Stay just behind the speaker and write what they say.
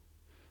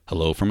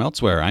Hello from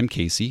elsewhere. I'm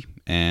Casey,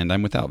 and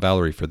I'm without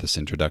Valerie for this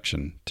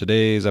introduction.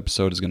 Today's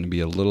episode is going to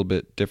be a little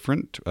bit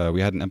different. We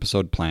had an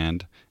episode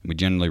planned, and we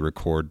generally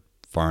record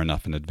far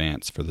enough in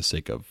advance for the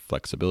sake of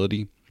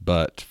flexibility.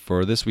 But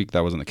for this week,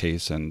 that wasn't the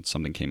case, and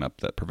something came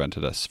up that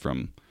prevented us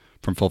from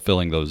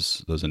fulfilling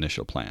those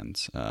initial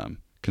plans.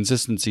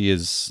 Consistency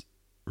is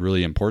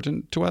really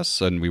important to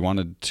us, and we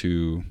wanted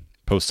to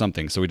post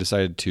something, so we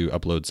decided to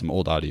upload some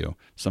old audio.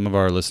 Some of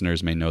our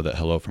listeners may know that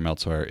Hello from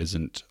Elsewhere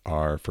isn't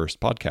our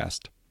first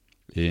podcast.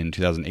 In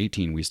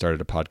 2018, we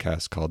started a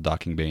podcast called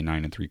Docking Bay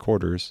 9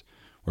 3/4,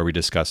 where we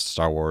discussed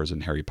Star Wars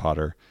and Harry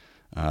Potter.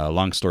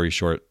 Long story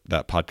short,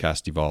 that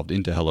podcast evolved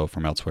into Hello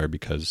from Elsewhere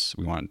because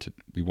we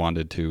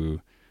wanted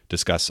to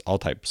discuss all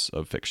types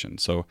of fiction.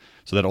 So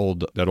that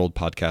old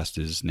podcast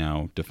is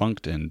now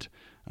defunct. And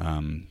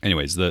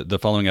anyways, the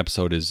following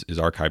episode is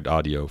archived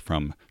audio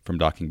from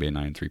Docking Bay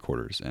 9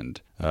 3/4, and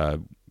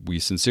we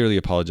sincerely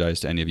apologize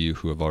to any of you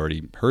who have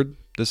already heard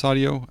this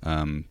audio.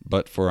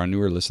 But for our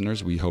newer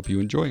listeners, we hope you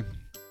enjoy.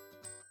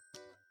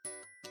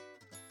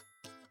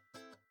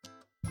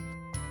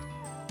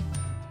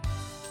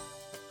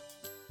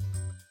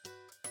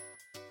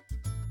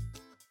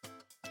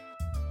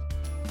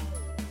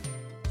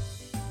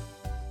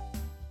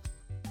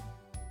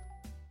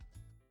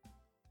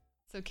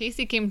 So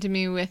Casey came to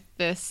me with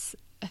this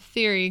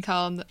theory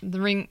called the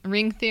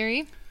ring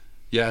theory.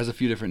 Yeah, it has a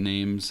few different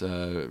names,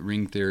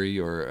 ring theory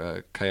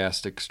or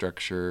chiastic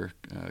structure,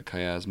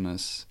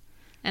 chiasmus.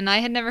 And I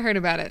had never heard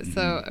about it,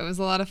 so it was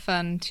a lot of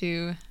fun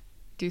to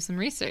do some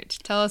research.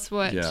 Tell us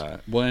what... Yeah,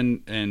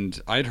 and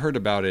I'd heard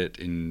about it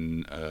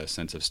in a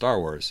sense of Star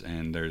Wars,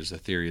 and there's a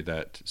theory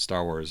that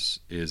Star Wars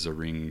is a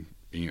ring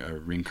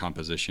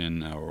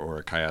composition or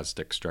a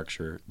chiastic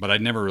structure, but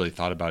I'd never really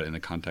thought about it in the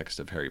context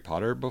of Harry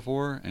Potter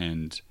before,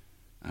 and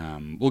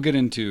we'll get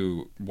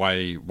into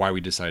why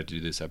we decided to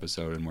do this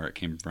episode and where it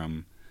came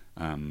from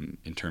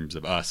in terms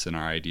of us and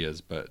our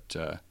ideas, but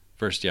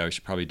first, we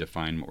should probably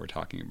define what we're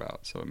talking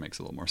about so it makes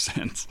a little more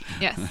sense.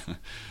 Yes.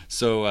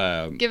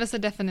 So give us a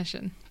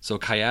definition. So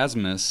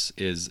chiasmus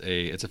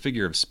it's a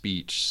figure of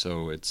speech,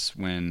 so it's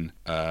when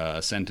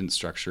a sentence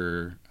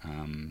structure...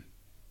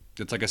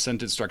 It's like a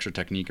sentence structure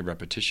technique of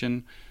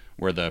repetition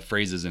where the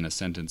phrases in a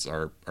sentence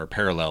are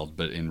paralleled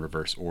but in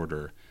reverse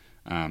order,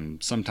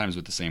 sometimes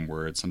with the same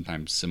words,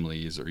 sometimes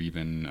similes or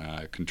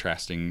even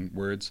contrasting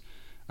words.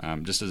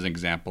 Just as an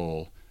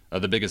example,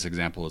 the biggest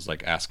example is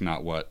like ask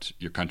not what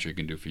your country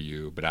can do for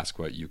you, but ask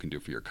what you can do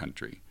for your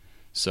country.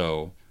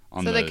 So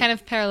they kind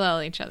of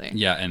parallel each other.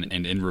 Yeah, and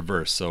in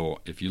reverse. So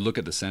if you look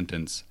at the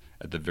sentence,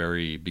 at the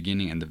very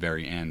beginning and the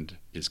very end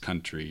is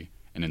country,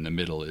 and in the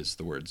middle is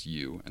the words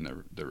you, and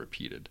they're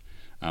repeated.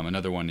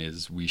 Another one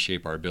is we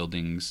shape our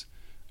buildings,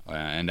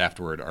 and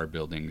afterward our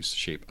buildings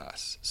shape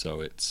us. So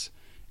it's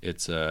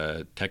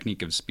a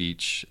technique of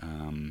speech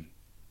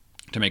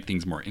to make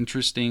things more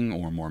interesting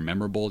or more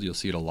memorable. You'll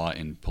see it a lot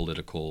in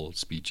political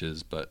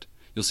speeches, but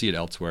you'll see it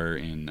elsewhere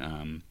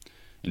in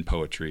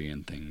poetry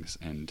and things.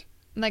 And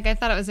I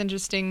thought it was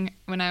interesting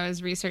when I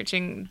was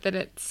researching that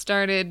it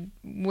started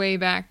way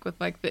back with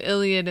like the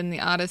Iliad and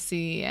the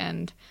Odyssey,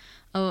 and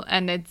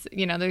it's,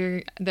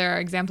 there are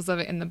examples of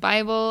it in the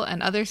Bible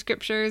and other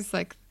scriptures.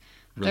 Like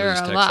there are a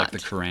texts lot. Like the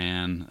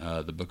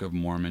Quran, the Book of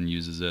Mormon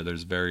uses it.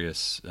 There's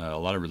a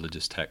lot of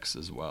religious texts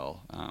as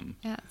well.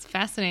 Yeah, it's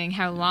fascinating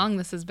how long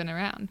this has been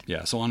around.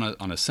 Yeah, so on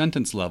a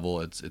sentence level,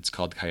 it's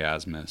called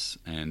chiasmus,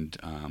 and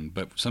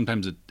but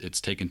sometimes it's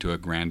taken to a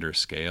grander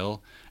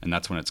scale, and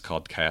that's when it's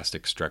called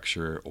chiastic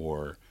structure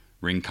or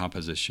ring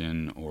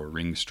composition or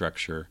ring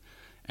structure,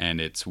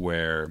 and it's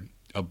where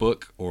a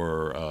book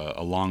or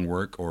a long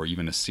work or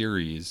even a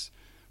series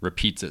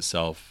repeats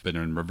itself but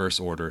in reverse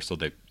order, so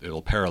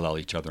it'll parallel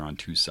each other on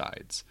two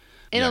sides.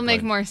 It'll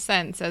make more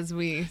sense as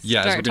we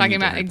start talking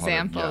about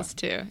examples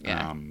too.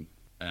 Yeah.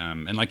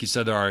 And like you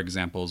said, there are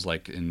examples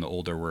like in the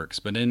older works,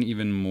 but in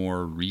even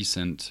more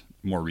recent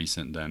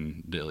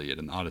than the Iliad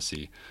and the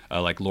Odyssey,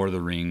 like Lord of the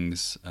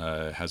Rings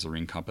has a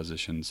ring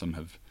composition. Some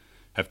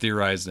have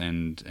theorized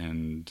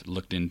and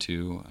looked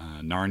into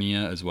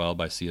Narnia as well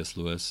by C.S.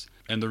 Lewis.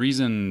 And the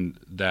reason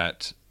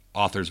that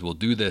authors will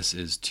do this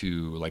is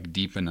to like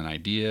deepen an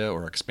idea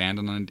or expand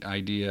on an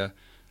idea,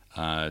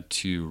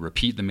 to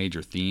repeat the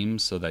major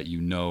themes so that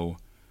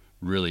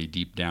really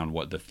deep down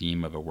what the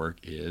theme of a work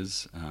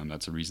is.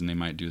 That's a reason they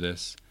might do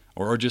this.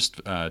 Or just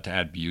to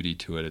add beauty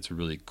to it. It's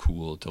really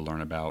cool to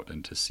learn about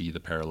and to see the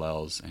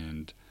parallels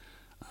and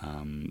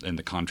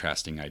the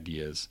contrasting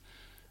ideas.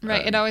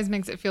 Right, it always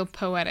makes it feel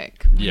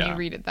poetic when you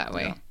read it that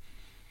way. Yeah.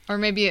 Or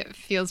maybe it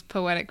feels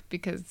poetic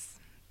because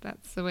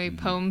that's the way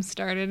poems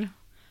started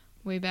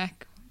way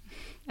back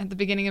at the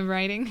beginning of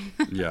writing.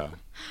 Yeah.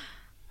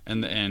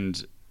 And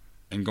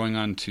going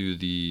on to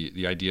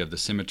the idea of the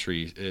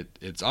symmetry,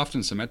 it's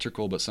often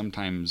symmetrical, but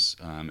sometimes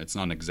it's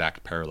not an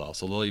exact parallel.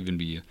 So there'll even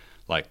be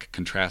like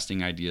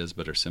contrasting ideas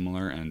but are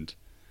similar, and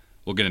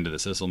we'll get into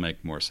this. This will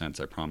make more sense,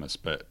 I promise.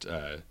 But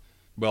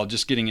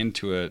just getting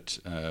into it,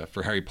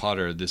 for Harry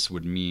Potter, this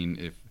would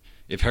mean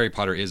if Harry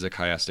Potter is a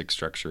chiastic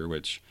structure,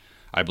 which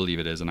I believe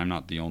it is, and I'm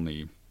not the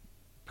only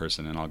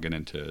person, and I'll get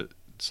into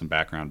some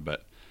background,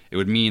 but it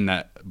would mean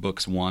that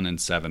books 1 and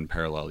 7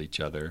 parallel each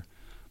other,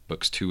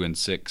 books 2 and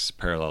 6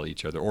 parallel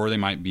each other, or they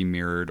might be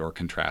mirrored or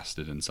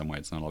contrasted in some way.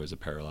 It's not always a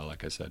parallel,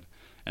 like I said.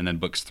 And then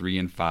books 3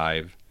 and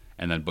 5,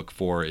 and then book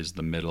 4 is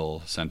the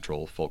middle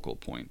central focal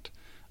point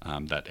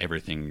that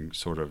everything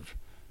sort of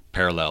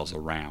parallels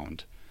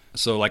around.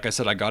 So like I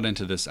said, I got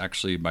into this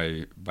actually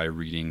by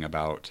reading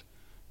about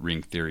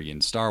ring theory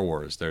in Star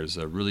Wars. There's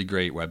a really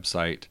great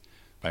website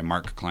by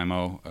Mark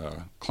Climo,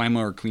 or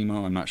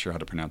Climo, I'm not sure how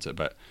to pronounce it,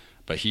 but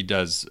he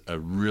does a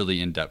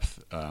really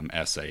in-depth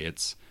essay.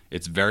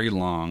 It's very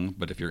long,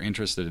 but if you're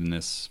interested in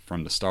this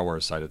from the Star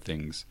Wars side of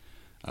things,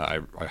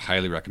 I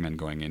highly recommend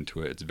going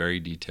into it. It's very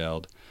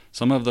detailed.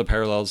 Some of the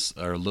parallels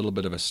are a little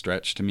bit of a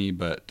stretch to me,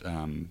 but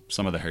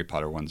some of the Harry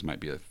Potter ones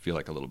might feel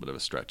like a little bit of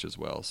a stretch as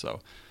well. So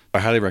I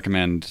highly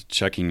recommend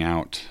checking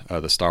out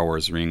the Star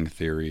Wars ring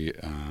theory.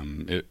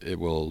 It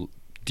will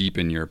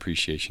deepen your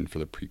appreciation for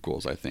the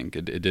prequels, I think.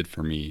 It did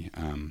for me.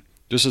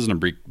 Just as a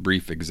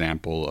brief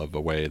example of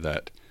a way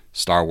that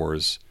Star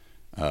Wars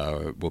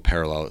will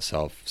parallel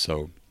itself.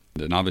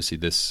 And obviously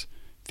this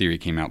theory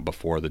came out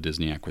before the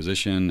Disney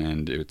acquisition,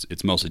 and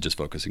it's mostly just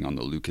focusing on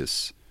the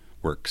Lucas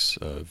works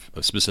of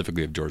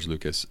specifically of George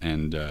Lucas.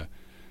 And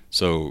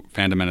so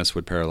Phantom Menace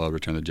would parallel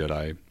Return of the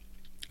Jedi,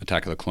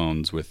 Attack of the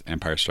Clones with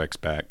Empire Strikes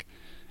Back,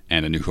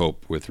 and A New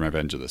Hope with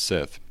Revenge of the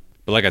Sith.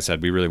 But like I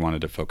said, we really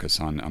wanted to focus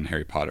on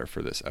Harry Potter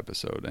for this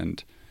episode.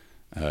 And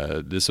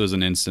this was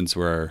an instance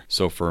where,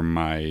 so for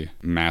my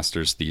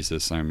master's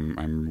thesis,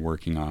 I'm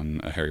working on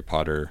Harry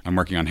Potter,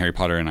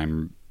 and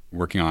I'm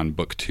working on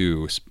book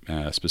 2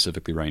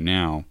 specifically right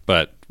now.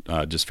 But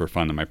just for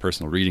fun in my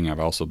personal reading, I've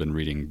also been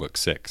reading book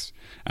 6.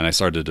 And I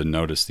started to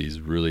notice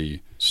these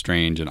really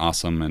strange and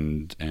awesome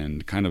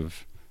and kind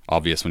of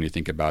obvious when you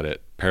think about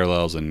it,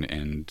 parallels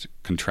and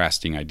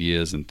contrasting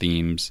ideas and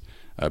themes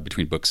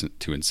between books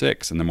 2 and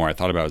 6. And the more I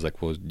thought about it, I was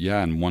like, well,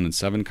 yeah, and 1 and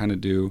 7 kind of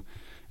do,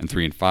 and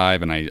 3 and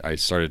 5. And I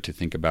started to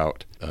think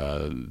about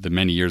the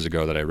many years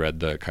ago that I read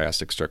the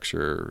chiastic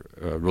structure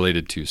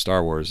related to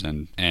Star Wars,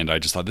 and I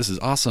just thought, this is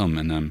awesome.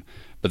 And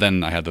but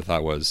then I had the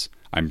thought was,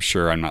 I'm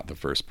sure I'm not the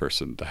first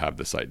person to have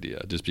this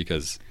idea, just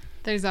because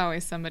there's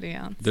always somebody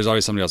else.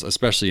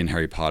 Especially in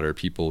Harry Potter.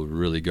 People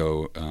really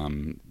go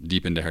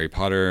deep into Harry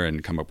Potter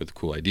and come up with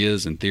cool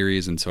ideas and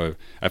theories. And so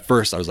at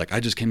first I was like, I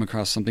just came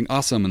across something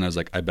awesome. And I was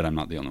like, I bet I'm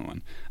not the only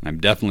one. And I'm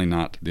definitely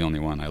not the only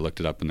one. I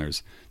looked it up, and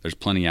there's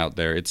plenty out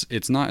there.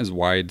 It's not as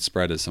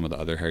widespread as some of the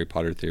other Harry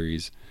Potter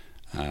theories,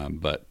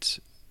 but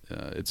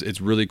it's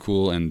really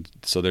cool. And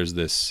so there's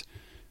this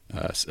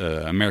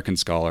American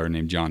scholar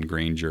named John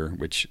Granger,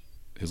 which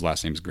his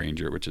last name's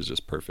Granger, which is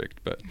just perfect.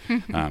 But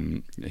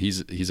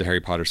he's a Harry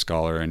Potter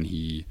scholar, and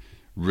he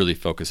really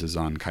focuses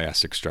on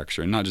chiastic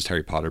structure, and not just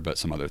Harry Potter, but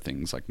some other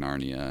things like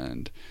Narnia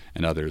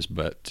and others.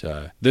 But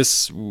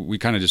we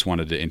kind of just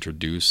wanted to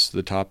introduce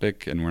the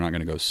topic, and we're not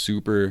going to go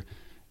super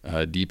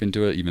deep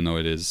into it, even though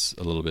it is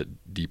a little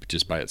bit deep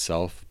just by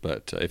itself.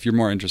 But if you're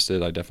more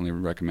interested, I definitely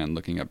recommend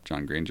looking up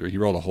John Granger. He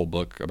wrote a whole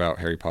book about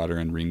Harry Potter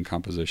and ring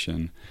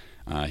composition.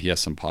 He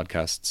has some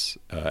podcasts,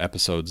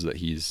 episodes that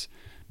he's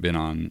been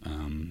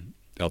on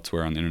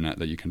elsewhere on the internet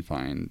that you can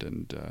find.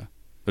 And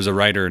there's a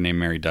writer named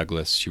Mary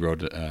Douglas. She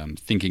wrote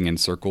Thinking in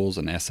Circles,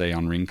 an essay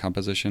on ring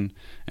composition,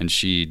 and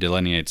she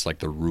delineates like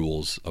the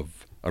rules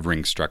of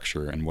ring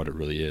structure and what it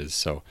really is.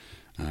 So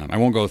I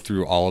won't go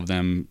through all of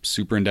them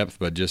super in depth,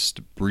 but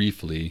just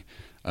briefly,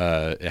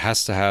 it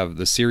has to have,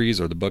 the series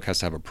or the book has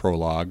to have a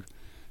prologue.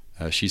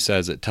 She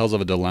says it tells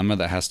of a dilemma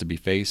that has to be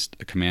faced,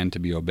 a command to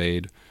be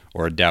obeyed,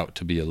 or a doubt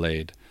to be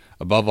allayed.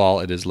 Above all,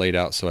 it is laid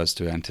out so as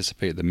to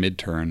anticipate the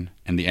mid-turn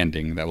and the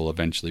ending that will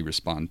eventually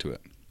respond to it.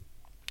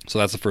 So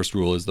that's the first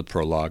rule, is the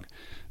prologue.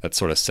 That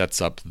sort of sets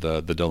up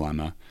the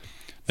dilemma.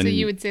 So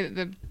you would say that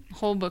the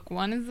whole book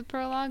 1 is the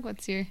prologue?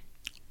 What's your...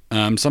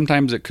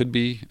 Sometimes it could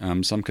be.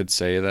 Some could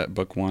say that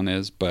book 1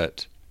 is,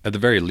 but at the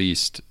very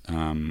least,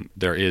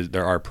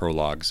 there are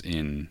prologues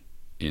in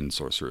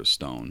Sorcerer's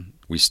Stone.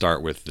 We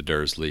start with the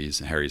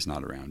Dursleys. Harry's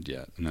not around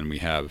yet. And then we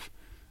have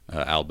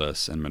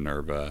Albus and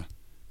Minerva,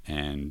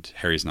 and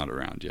Harry's not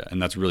around yet.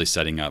 And that's really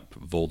setting up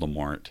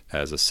Voldemort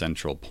as a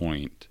central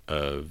point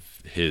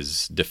of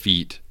his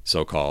defeat,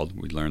 so-called.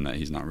 We learn that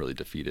he's not really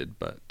defeated,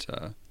 but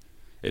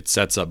it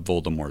sets up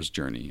Voldemort's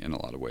journey in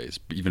a lot of ways,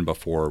 even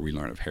before we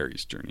learn of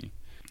Harry's journey.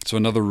 So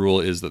another rule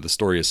is that the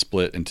story is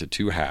split into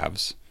 2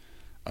 halves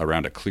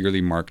around a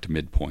clearly marked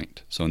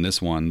midpoint. So in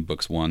this one,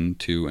 books 1,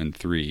 2, and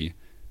 3,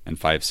 and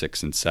 5,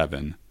 6, and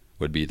 7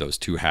 would be those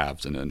 2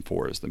 halves, and then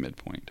 4 is the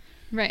midpoint.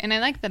 Right, and I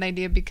like that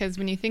idea because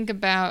when you think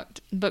about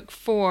book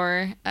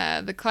 4,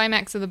 the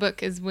climax of the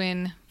book is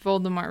when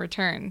Voldemort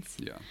returns.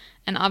 Yeah.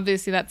 And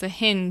obviously that's a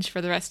hinge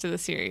for the rest of the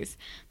series.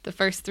 The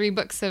first 3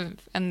 books and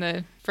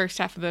the first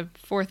half of the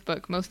 4th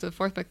book, most of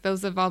the 4th book,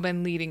 those have all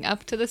been leading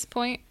up to this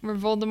point where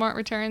Voldemort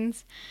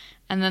returns.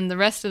 And then the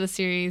rest of the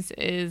series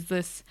is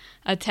this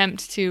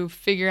attempt to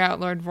figure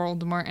out Lord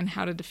Voldemort and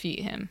how to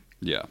defeat him.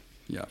 Yeah,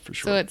 for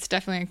sure. So it's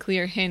definitely a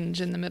clear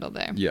hinge in the middle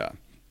there. Yeah.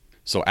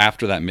 So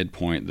after that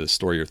midpoint, the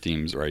story or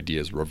themes or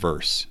ideas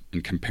reverse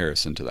in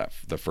comparison to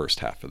the first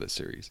half of the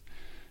series.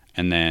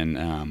 And then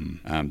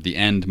the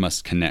end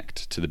must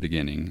connect to the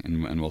beginning,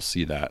 and we'll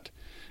see that.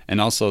 And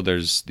also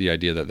there's the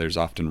idea that there's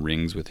often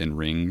rings within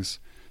rings.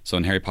 So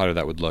in Harry Potter,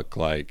 that would look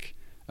like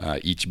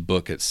each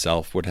book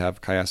itself would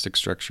have chiastic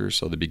structure,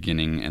 so the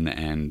beginning and the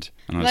end.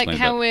 Like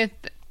how with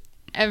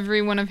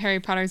every one of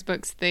Harry Potter's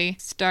books, they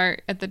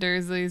start at the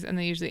Dursleys and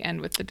they usually end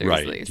with the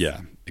Dursleys. Right,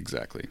 yeah,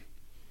 exactly.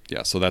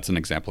 Yeah, so that's an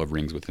example of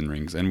rings within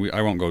rings. And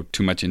I won't go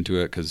too much into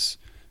it because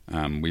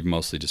we've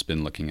mostly just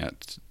been looking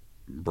at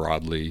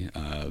broadly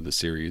the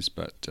series.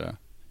 But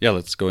yeah,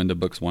 let's go into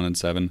books 1 and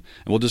 7. And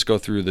we'll just go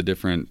through the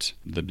different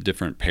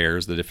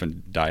pairs, the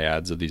different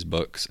dyads of these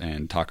books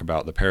and talk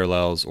about the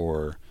parallels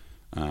or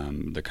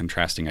the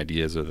contrasting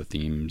ideas or the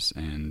themes.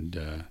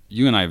 And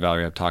you and I,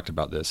 Valerie, have talked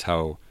about this,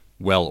 how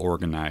well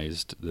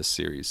organized this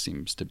series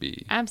seems to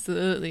be.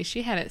 Absolutely.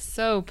 She had it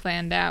so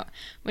planned out,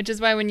 which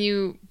is why when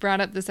you brought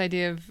up this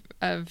idea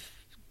of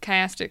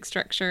chiastic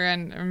structure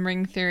and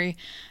ring theory,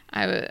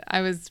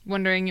 I was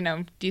wondering,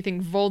 do you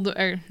think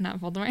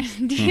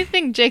do you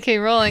think J.K.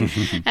 Rowling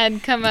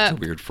had come up... That's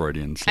a weird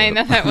Freudian slip. I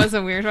know, that was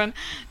a weird one.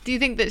 Do you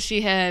think that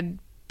she had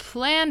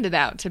planned it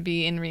out to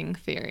be in ring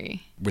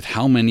theory? With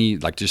how many,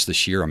 like just the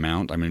sheer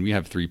amount, I mean, we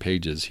have 3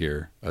 pages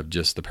here of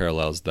just the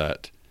parallels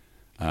that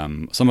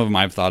some of them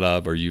I've thought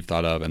of or you've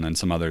thought of, and then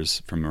some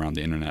others from around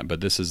the internet,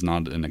 but this is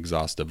not an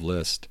exhaustive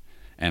list.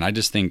 And I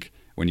just think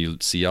when you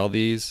see all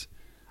these,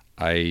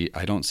 I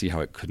don't see how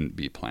it couldn't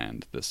be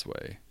planned this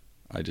way.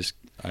 Well,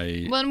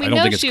 and we I don't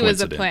know think it's she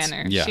was a coincidence.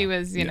 planner. Yeah. She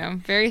was,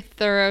 very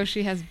thorough.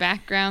 She has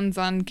backgrounds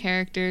on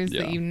characters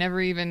that you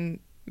never even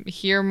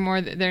hear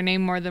their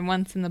name more than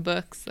once in the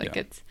books.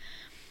 It's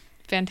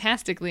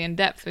fantastically in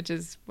depth, which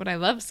is what I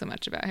love so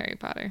much about Harry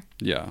Potter.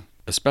 Yeah,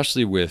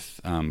 especially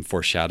with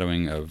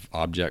foreshadowing of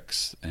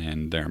objects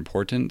and their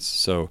importance.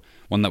 So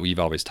one that we've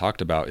always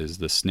talked about is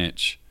the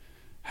snitch,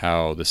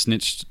 how the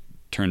snitch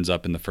turns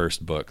up in the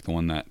first book, the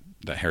one that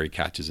Harry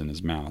catches in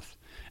his mouth.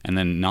 And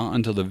then not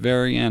until the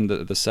very end,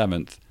 the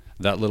 7th,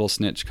 that little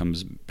snitch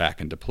comes back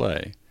into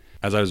play.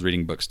 As I was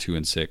reading books 2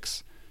 and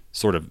 6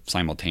 sort of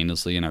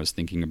simultaneously, and I was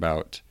thinking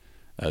about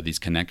these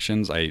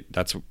connections,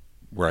 that's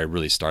where I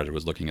really started,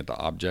 was looking at the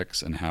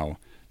objects and how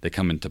they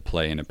come into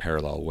play in a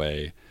parallel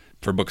way.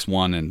 For books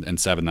 1 and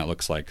 7, that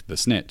looks like the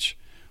snitch,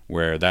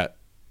 where that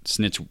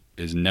snitch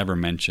is never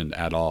mentioned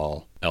at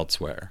all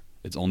elsewhere.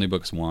 It's only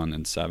books 1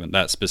 and 7.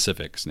 That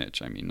specific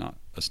snitch, I mean, not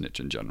a snitch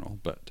in general,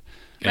 but...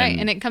 Right,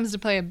 and it comes to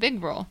play a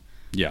big role.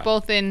 Yeah.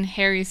 Both in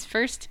Harry's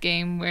first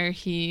game, where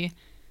he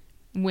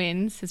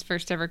wins his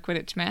first ever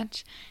Quidditch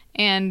match,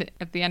 and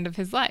at the end of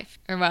his life.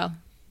 Or, well,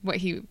 what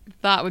he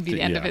thought would be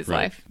the end of his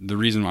life. The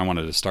reason I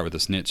wanted to start with the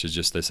snitch is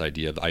just this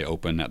idea of I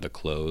open at the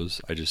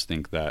close. I just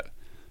think that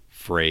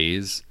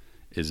phrase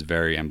is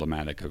very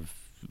emblematic of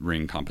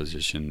ring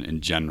composition in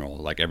general.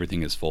 Like,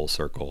 everything is full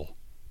circle.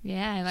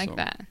 Yeah, I like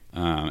that.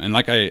 And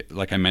like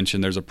I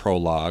mentioned, there's a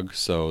prologue.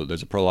 So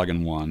there's a prologue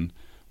in 1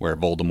 where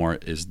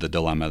Voldemort is the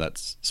dilemma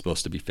that's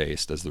supposed to be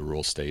faced, as the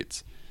rule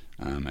states.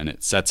 And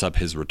it sets up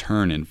his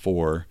return in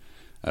 4,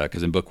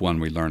 because in book 1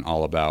 we learn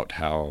all about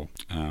how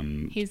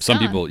some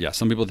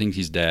people think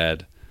he's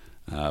dead,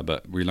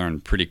 but we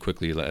learn pretty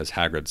quickly, as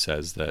Hagrid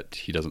says, that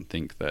he doesn't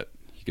think that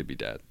he could be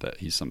dead, that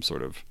he's some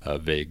sort of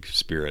vague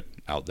spirit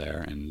out there,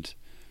 and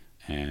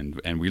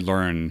we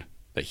learn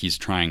that he's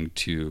trying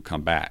to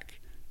come back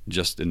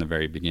just in the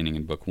very beginning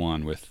in book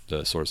 1 with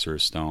the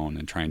Sorcerer's Stone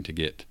and trying to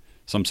get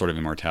some sort of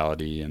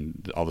immortality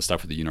and all the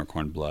stuff with the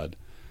unicorn blood.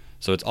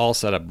 So it's all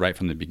set up right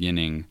from the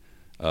beginning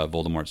of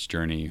Voldemort's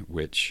journey,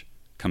 which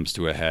comes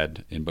to a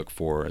head in book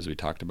 4, as we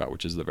talked about,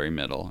 which is the very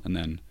middle, and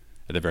then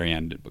at the very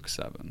end in book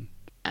 7.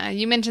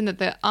 You mentioned that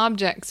the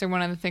objects are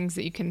one of the things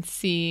that you can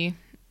see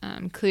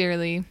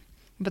clearly,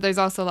 but there's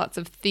also lots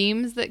of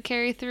themes that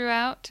carry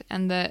throughout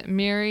and that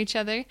mirror each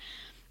other.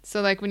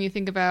 So like when you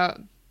think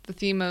about the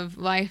theme of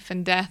life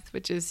and death,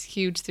 which is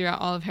huge throughout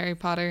all of Harry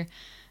Potter,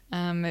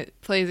 it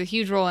plays a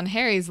huge role in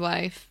Harry's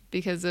life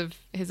because of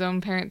his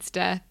own parents'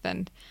 death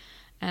and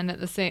at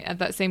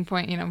that same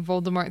point,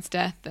 Voldemort's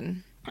death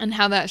and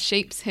how that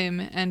shapes him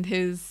and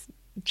his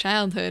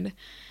childhood.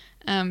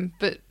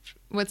 But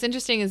what's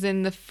interesting is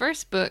in the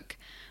first book,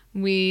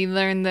 we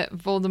learn that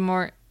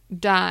Voldemort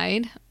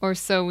died, or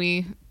so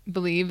we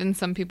believe, and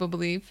some people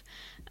believe.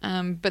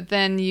 But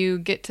then you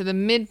get to the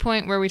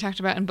midpoint where we talked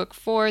about in book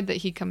 4 that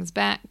he comes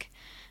back.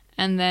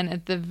 And then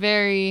at the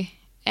very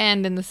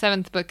end in the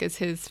 7th book is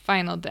his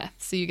final death.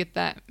 So you get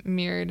that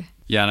mirrored.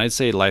 Yeah, and I'd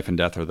say life and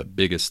death are the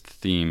biggest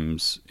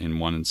themes in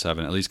 1 and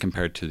 7, at least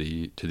compared to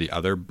the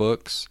other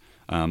books.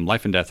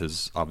 Life and death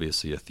is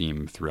obviously a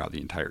theme throughout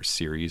the entire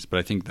series, but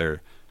I think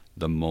they're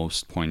the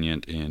most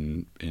poignant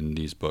in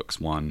these books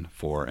 1,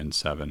 4, and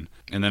 7.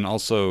 And then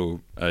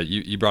also,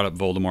 you brought up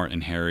Voldemort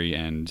and Harry,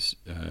 and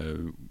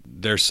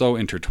they're so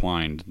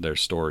intertwined, their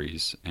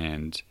stories,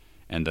 and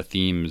the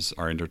themes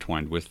are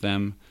intertwined with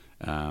them.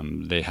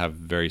 They have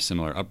very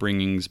similar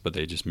upbringings, but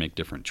they just make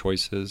different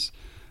choices.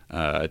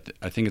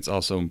 I think it's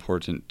also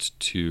important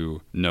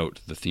to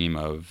note the theme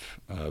of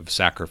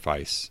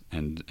sacrifice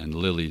and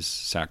Lily's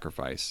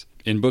sacrifice.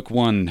 In book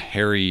 1,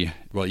 Harry,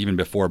 well, even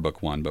before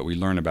book 1, but we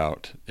learn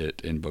about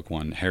it in book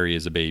 1, Harry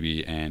is a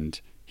baby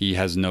and he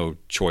has no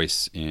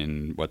choice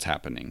in what's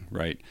happening,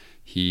 right?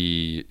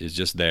 He is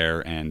just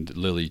there, and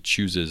Lily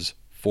chooses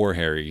for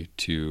Harry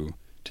to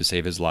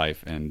save his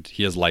life, and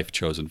he has life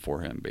chosen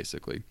for him,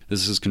 basically.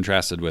 This is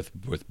contrasted with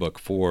book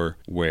 4,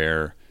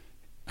 where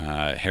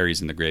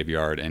Harry's in the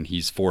graveyard and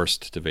he's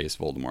forced to face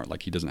Voldemort.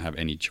 Like, he doesn't have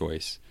any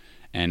choice.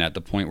 And at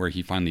the point where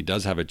he finally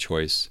does have a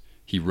choice,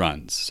 he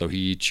runs. So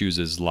he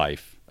chooses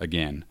life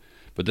again.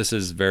 But this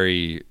is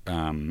very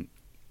complete.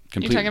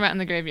 You're talking about in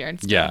the graveyard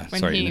still, Yeah,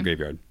 in the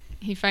graveyard.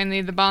 He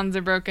finally, the bonds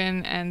are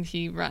broken and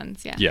he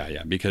runs, yeah.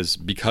 Yeah,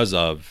 because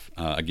of,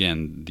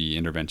 again, the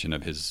intervention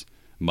of his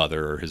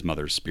mother or his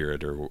mother's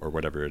spirit or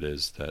whatever it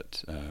is,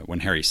 that when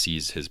Harry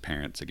sees his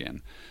parents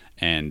again.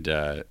 And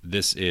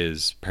this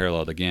is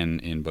paralleled again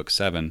in book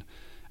 7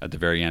 at the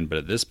very end. But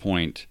at this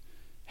point,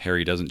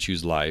 Harry doesn't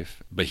choose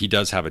life, but he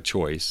does have a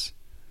choice,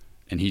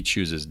 and he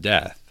chooses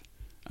death.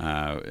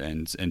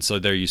 And so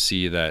there you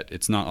see that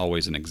it's not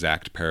always an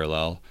exact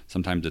parallel.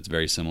 Sometimes it's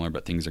very similar,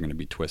 but things are going to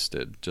be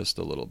twisted just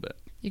a little bit.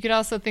 You could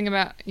also think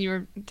about, you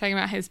were talking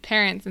about his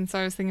parents, and so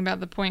I was thinking about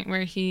the point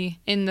where he,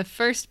 in the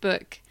first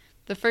book,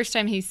 the first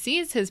time he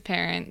sees his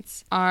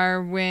parents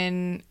are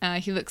when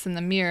he looks in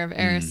the mirror of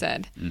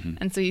Erised. Mm-hmm.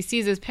 And so he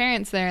sees his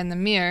parents there in the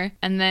mirror,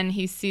 and then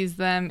he sees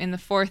them in the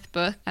 4th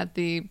book at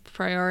the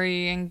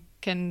Priori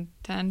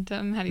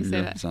Incantatem. How do you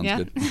say that? Sounds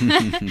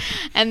good.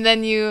 And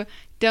then you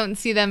don't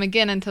see them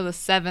again until the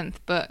 7th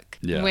book,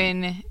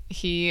 when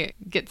he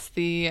gets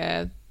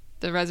the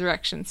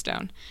resurrection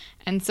stone.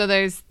 And so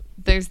there's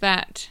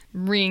that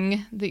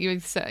ring that you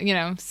would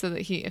say, so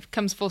that it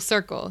comes full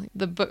circle.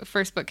 The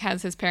first book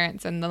has his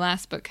parents, and the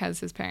last book has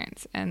his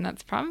parents, and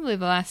that's probably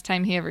the last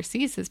time he ever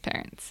sees his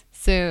parents.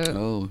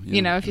 So,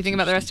 if you think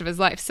about the rest of his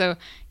life, so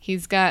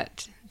he's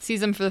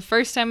sees them for the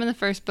first time in the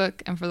first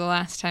book and for the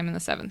last time in the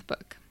 7th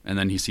book. And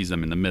then he sees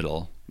them in the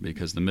middle,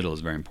 because the middle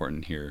is very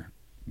important here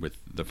with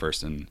the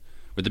first and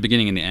with the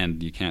beginning and the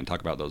end. You can't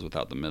talk about those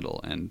without the middle.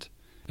 And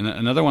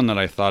another one that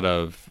I thought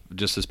of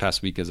just this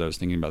past week as I was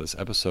thinking about this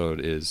episode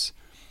is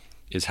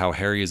how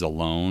Harry is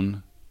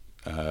alone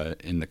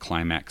in the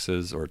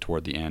climaxes or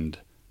toward the end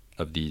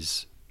of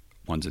these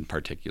ones in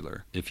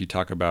particular. If you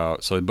talk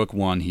about, so in book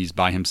 1, he's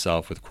by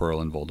himself with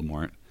Quirrell and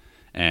Voldemort,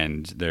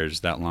 and there's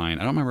that line,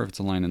 I don't remember if it's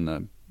a line in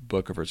the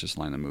book or if it's just a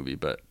line in the movie,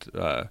 but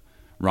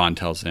Ron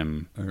tells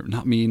him,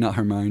 not me, not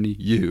Hermione,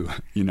 you,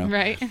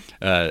 Right.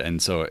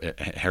 And so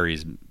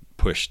Harry's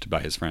pushed by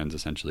his friends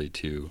essentially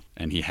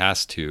and he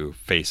has to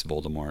face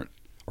Voldemort,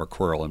 or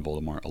Quirrell and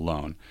Voldemort,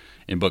 alone.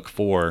 In book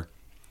 4,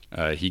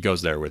 he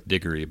goes there with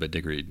Diggory, but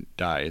Diggory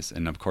dies,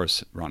 and of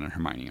course Ron and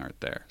Hermione aren't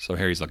there. So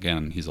he's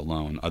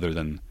alone, other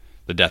than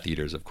the Death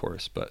Eaters, of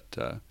course. But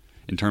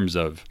in terms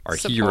of our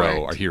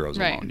hero's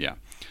right. alone, yeah.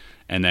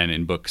 And then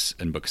in book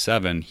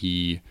 7,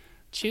 he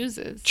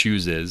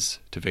chooses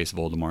to face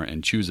Voldemort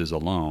and chooses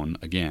alone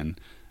again.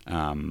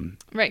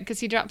 Right,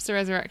 because he drops the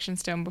Resurrection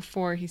Stone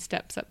before he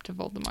steps up to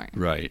Voldemort.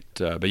 Right,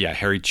 but yeah,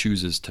 Harry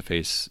chooses to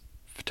face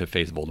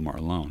Voldemort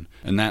alone,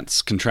 and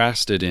that's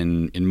contrasted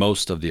in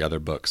most of the other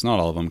books. Not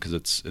all of them, because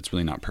it's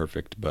really not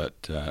perfect.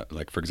 But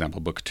like, for example,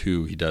 book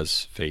 2, he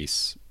does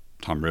face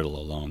Tom Riddle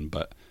alone.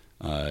 But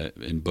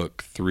in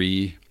book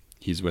 3,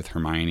 he's with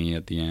Hermione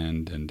at the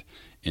end, and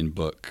in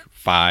book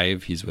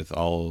 5, he's with a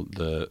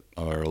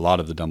lot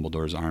of the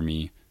Dumbledore's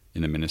army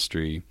in the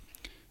Ministry.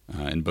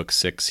 In book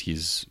 6, he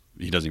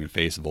doesn't even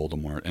face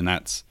Voldemort, and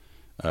that's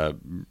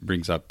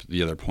brings up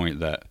the other point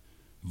that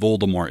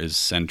Voldemort is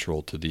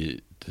central to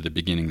the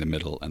beginning, the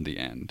middle, and the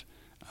end,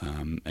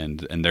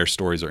 and their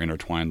stories are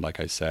intertwined, like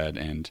I said.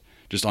 And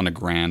just on a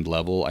grand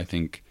level, I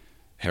think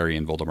Harry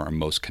and Voldemort are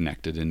most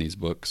connected in these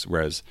books,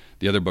 whereas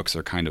the other books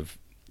are kind of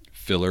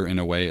filler in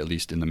a way, at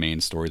least in the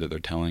main story that they're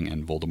telling,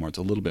 and Voldemort's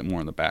a little bit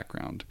more in the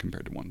background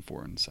compared to 1,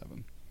 4, and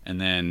 7.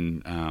 And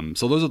then,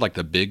 so those are like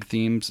the big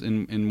themes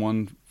in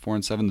 1, 4,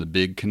 and 7, the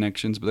big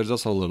connections. But there's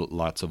also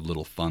lots of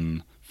little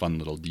fun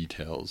little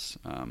details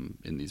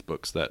in these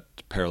books that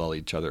parallel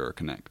each other or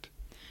connect.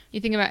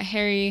 You think about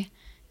Harry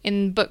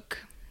in book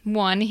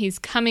 1, he's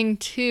coming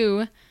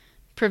to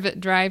Privet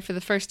Drive for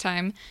the first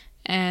time,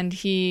 and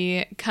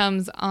he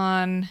comes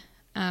on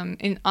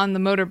the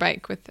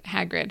motorbike with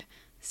Hagrid,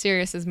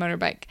 Sirius's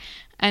motorbike.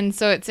 And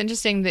so it's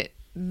interesting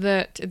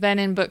that then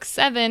in book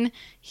 7,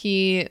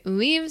 he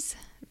leaves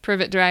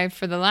Privet Drive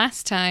for the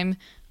last time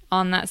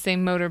on that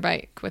same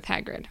motorbike with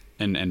Hagrid.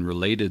 And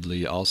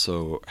relatedly,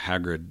 also,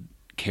 Hagrid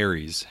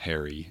carries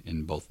Harry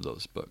in both of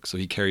those books. So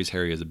he carries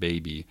Harry as a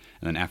baby,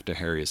 and then after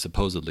Harry is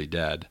supposedly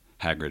dead,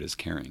 Hagrid is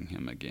carrying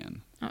him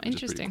again. Oh,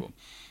 interesting. Cool.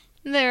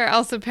 There are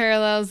also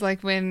parallels,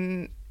 like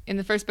when in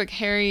the first book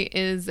Harry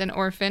is an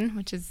orphan,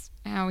 which is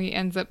how he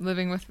ends up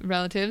living with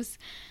relatives.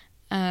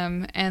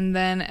 And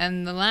then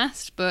in the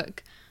last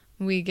book,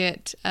 we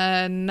get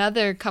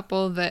another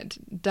couple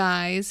that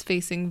dies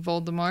facing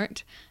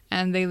Voldemort,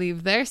 and they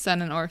leave their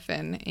son an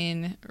orphan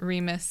in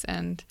Remus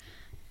and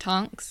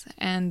Tonks.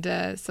 And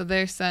so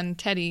their son,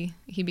 Teddy,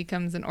 he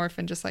becomes an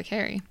orphan just like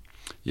Harry.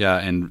 Yeah,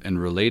 and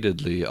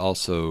relatedly,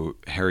 also,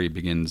 Harry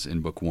begins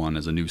in book 1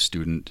 as a new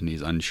student, and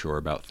he's unsure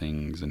about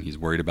things, and he's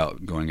worried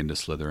about going into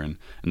Slytherin.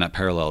 And that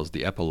parallels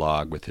the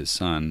epilogue with his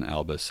son,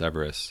 Albus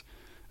Severus,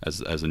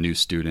 as a new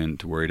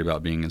student, worried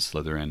about being in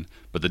Slytherin.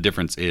 But the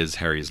difference is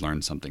Harry's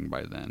learned something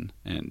by then,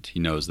 and he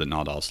knows that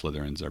not all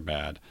Slytherins are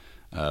bad.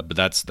 But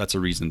that's a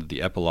reason that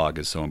the epilogue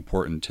is so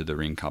important to the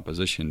ring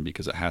composition,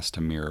 because it has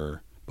to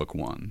mirror book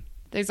 1.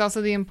 There's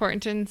also the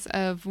importance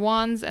of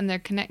wands and their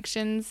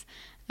connections.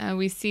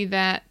 We see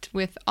that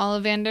with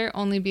Ollivander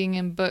only being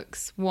in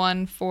books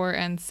 1, 4,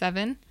 and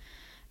 7.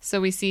 So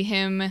we see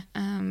him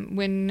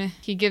when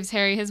he gives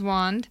Harry his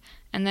wand,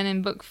 and then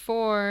in book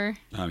 4...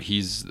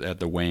 he's at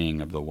the weighing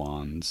of the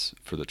wands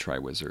for the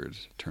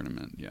Triwizard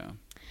tournament, yeah.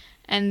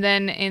 And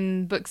then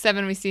in book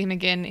 7, we see him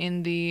again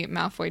in the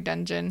Malfoy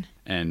dungeon.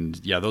 And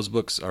yeah, those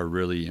books are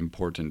really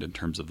important in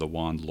terms of the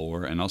wand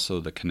lore, and also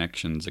the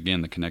connections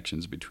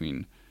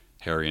between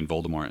Harry and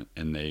Voldemort,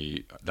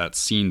 and that's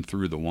seen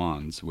through the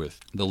wands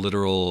with the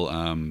literal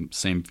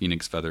same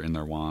phoenix feather in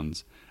their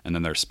wands, and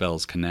then their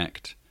spells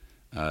connect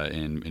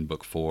in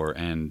book 4,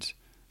 and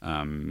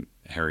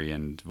Harry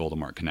and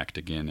Voldemort connect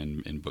again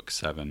in book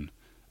 7.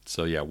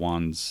 So yeah,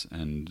 wands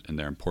and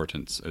their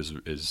importance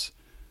is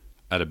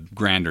at a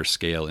grander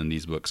scale in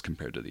these books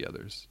compared to the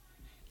others.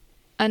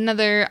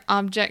 Another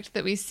object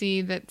that we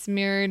see that's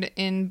mirrored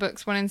in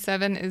books 1 and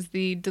 7 is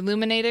the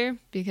Deluminator,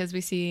 because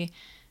we see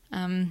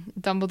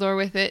Dumbledore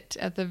with it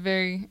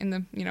in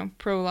the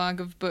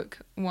prologue of book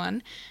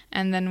 1,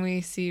 and then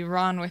we see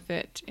Ron with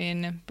it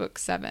in book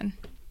 7.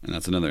 And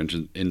that's another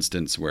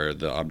instance where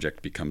the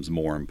object becomes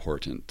more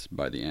important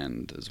by the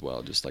end as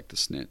well, just like the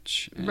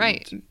snitch.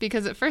 Right,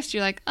 because at first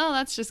you're like, oh,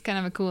 that's just kind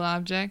of a cool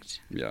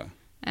object. Yeah.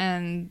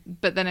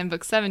 But then in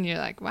book 7 you're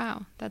like,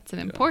 wow, that's an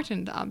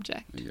important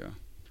object. Yeah.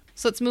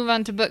 So let's move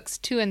on to books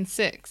 2 and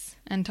 6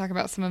 and talk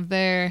about some of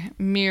their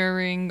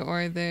mirroring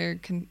or their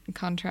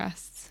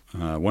contrasts.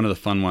 One of the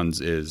fun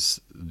ones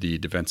is the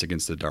Defense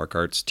Against the Dark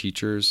Arts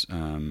teachers.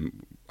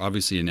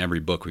 Obviously, in every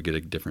book we get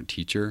a different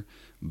teacher,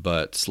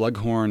 but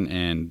Slughorn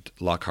and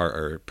Lockhart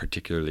are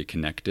particularly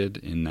connected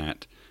in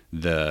that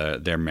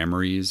their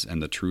memories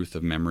and the truth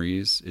of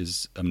memories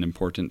is an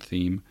important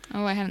theme.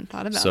 Oh, I hadn't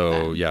thought about that.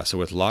 So, yeah, so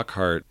with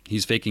Lockhart,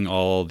 he's faking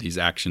all these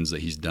actions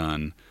that he's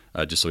done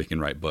just so he can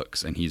write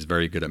books, and he's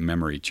very good at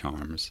memory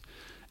charms.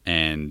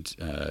 And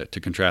to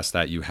contrast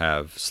that, you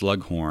have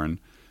Slughorn,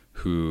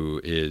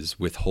 who is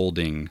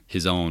withholding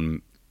his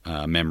own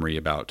memory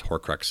about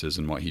Horcruxes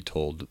and what he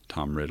told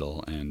Tom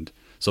Riddle. And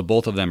so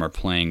both of them are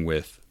playing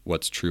with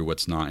what's true,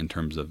 what's not in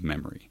terms of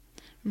memory.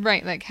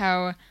 Right, like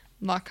how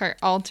Lockhart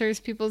alters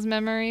people's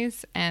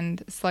memories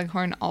and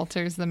Slughorn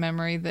alters the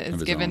memory that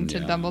is given to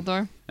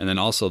Dumbledore. And then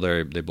also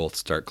they both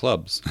start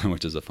clubs,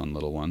 which is a fun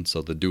little one.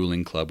 So the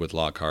Dueling Club with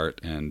Lockhart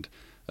and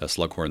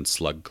Slughorn's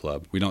Slug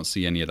Club. We don't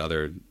see any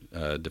other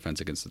Defense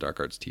Against the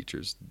Dark Arts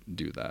teachers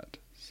do that.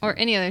 Or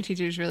any other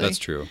teachers, really. That's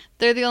true.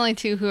 They're the only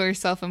two who are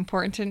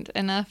self-important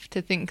enough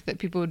to think that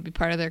people would be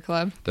part of their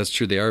club. That's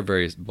true. They are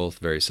both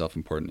very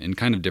self-important in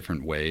kind of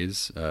different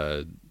ways.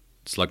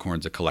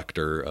 Slughorn's a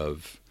collector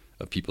of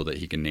people that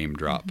he can name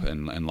drop,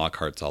 mm-hmm. and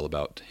Lockhart's all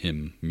about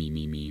him,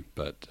 me.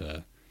 But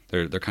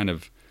they're kind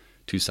of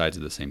two sides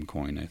of the same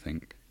coin, I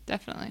think.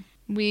 Definitely.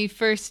 We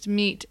first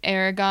meet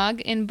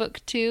Aragog in book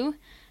 2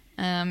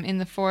 in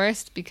the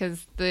forest,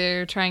 because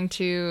they're trying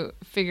to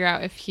figure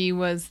out if he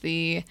was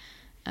the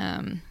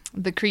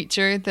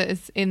creature that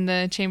is in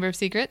the Chamber of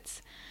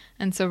Secrets.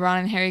 And so Ron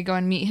and Harry go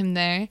and meet him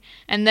there.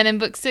 And then in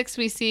book 6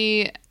 we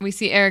see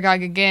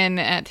Aragog again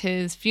at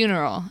his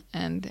funeral,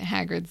 and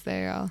Hagrid's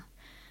there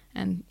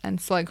and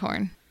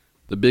Slughorn.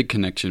 The big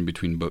connection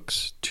between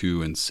books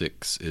 2 and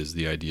 6 is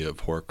the idea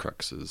of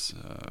Horcruxes.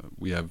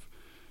 We have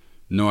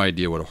no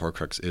idea what a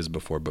Horcrux is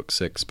before book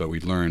 6, but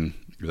we learn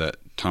that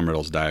Tom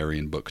Riddle's diary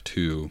in book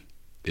 2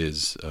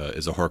 is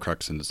a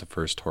Horcrux, and it's the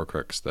first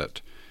Horcrux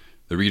that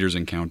the readers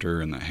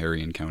encounter and that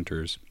Harry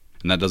encounters.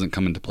 And that doesn't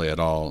come into play at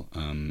all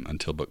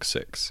until book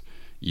 6,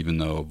 even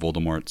though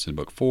Voldemort's in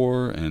book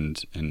 4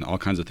 and all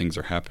kinds of things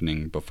are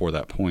happening before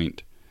that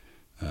point.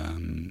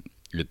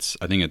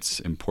 I think it's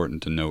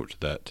important to note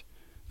that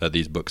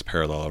these books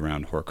parallel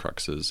around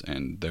Horcruxes,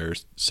 and they're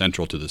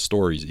central to the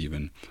stories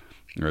even.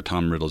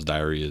 Tom Riddle's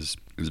diary is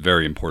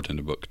very important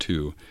in book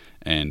 2,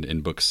 and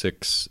in book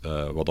 6,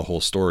 the whole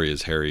story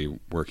is Harry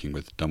working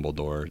with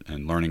Dumbledore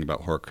and learning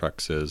about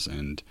Horcruxes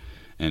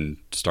and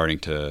starting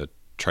to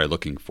try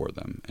looking for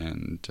them.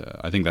 And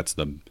I think that's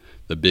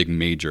the big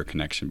major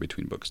connection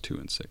between books 2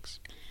 and 6.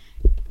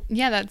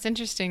 Yeah, that's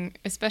interesting,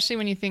 especially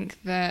when you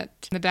think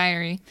that the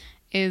diary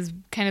is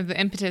kind of the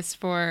impetus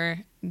for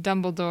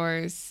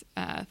Dumbledore's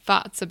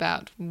thoughts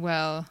about,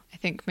 I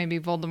think maybe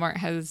Voldemort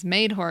has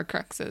made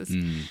Horcruxes.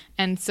 Mm.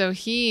 And so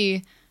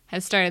he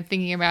has started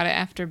thinking about it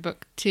after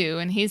book 2,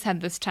 and he's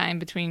had this time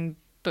between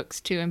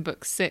books 2 and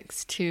book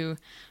 6 to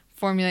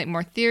formulate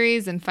more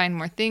theories and find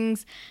more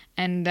things.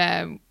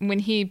 And when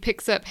he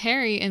picks up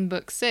Harry in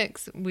book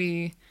 6,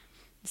 we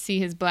see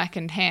his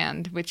blackened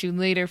hand, which you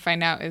later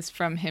find out is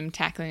from him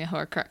tackling a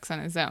Horcrux on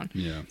his own.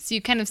 Yeah. So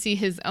you kind of see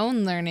his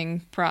own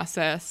learning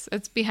process.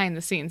 It's behind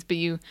the scenes, but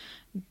you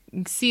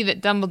see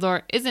that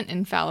Dumbledore isn't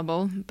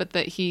infallible, but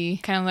that he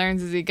kind of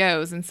learns as he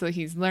goes, and so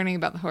he's learning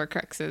about the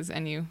Horcruxes,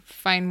 and you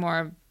find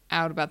more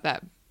out about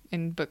that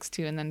in books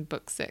 2 and then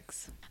book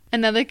 6.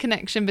 Another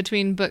connection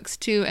between books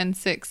 2 and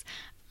 6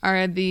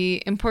 are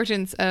the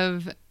importance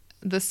of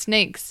the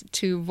snakes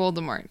to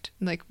Voldemort.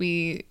 Like,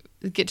 we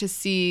get to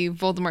see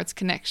Voldemort's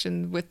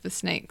connection with the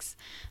snakes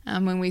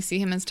when we see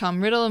him as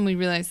Tom Riddle, and we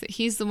realize that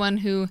he's the one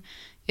who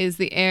is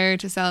the heir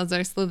to Salazar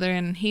Slytherin,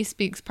 and he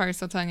speaks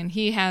Parseltongue, and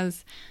he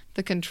has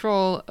the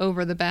control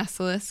over the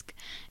basilisk.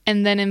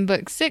 And then in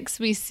book 6,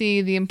 we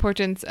see the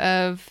importance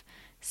of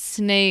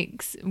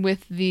snakes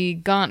with the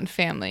Gaunt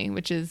family,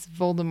 which is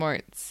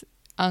Voldemort's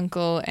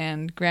uncle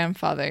and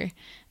grandfather.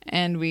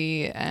 And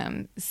we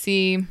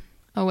see,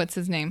 what's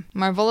his name?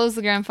 Marvolo's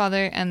the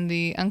grandfather, and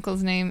the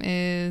uncle's name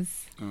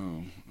is...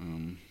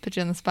 Put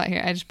you on the spot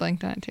here. I just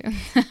blanked on it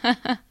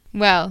too.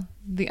 Well,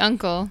 the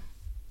uncle...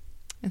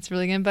 It's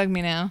really going to bug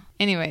me now.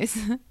 Anyways,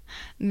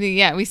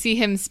 we see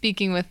him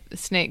speaking with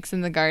snakes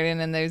in the garden,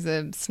 and there's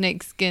a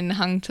snake skin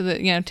hung to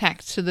the,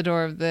 tacked to the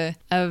door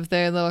of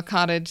their little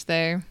cottage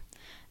there.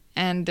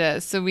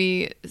 And so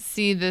we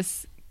see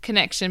this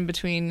connection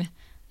between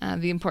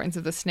the importance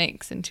of the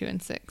snakes in 2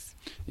 and 6.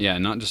 Yeah,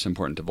 not just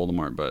important to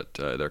Voldemort, but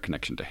their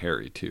connection to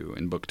Harry, too.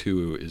 In book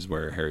 2 is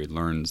where Harry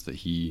learns that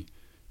he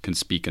can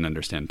speak and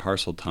understand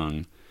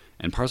Parseltongue.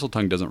 And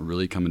Parseltongue doesn't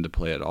really come into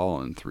play at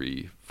all in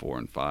 3, 4,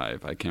 and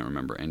 5. I can't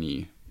remember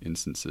any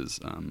instances.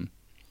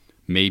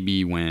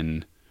 Maybe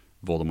when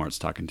Voldemort's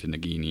talking to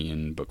Nagini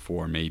in book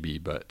 4, maybe.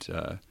 But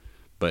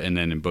and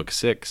then in book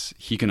 6,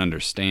 he can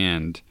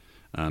understand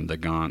the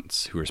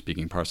Gaunts who are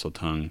speaking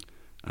Parseltongue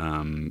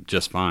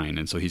just fine.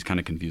 And so he's kind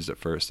of confused at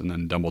first. And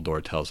then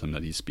Dumbledore tells him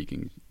that he's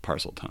speaking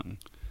Parseltongue.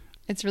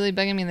 It's really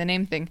bugging me, the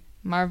name thing.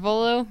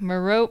 Marvolo,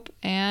 Merope,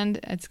 and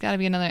it's got to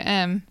be another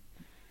M.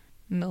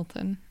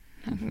 Milton.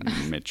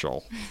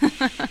 Mitchell.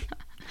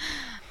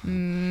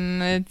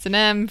 It's an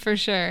M for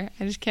sure.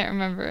 I just can't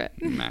remember it.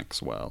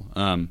 Maxwell.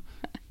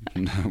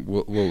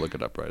 We'll look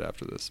it up right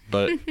after this.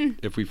 But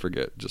if we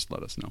forget, just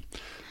let us know.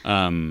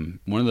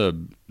 One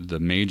of the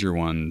major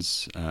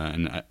ones,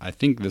 and I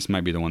think this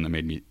might be the one that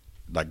made me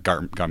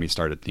got me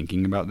started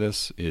thinking about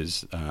this,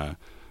 is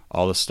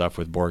all the stuff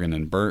with Borgin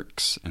and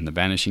Burkes and the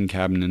Vanishing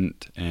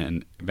Cabinet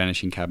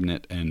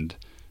and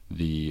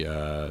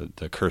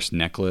the Cursed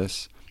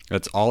Necklace.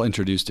 That's all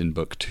introduced in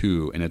book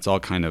 2, and it's all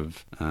kind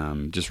of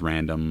just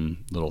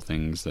random little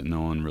things that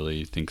no one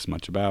really thinks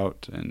much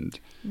about. And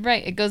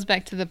right, it goes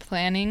back to the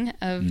planning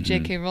of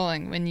J.K.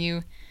 Rowling. When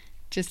you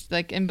just,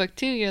 in book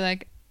 2, you're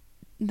like,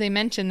 they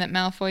mention that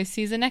Malfoy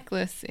sees a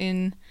necklace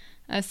in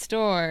a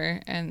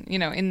store, and,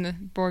 in the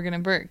Borgin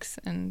and Burkes.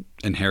 And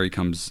Harry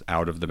comes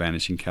out of the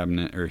Vanishing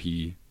Cabinet, or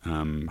he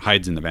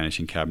hides in the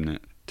Vanishing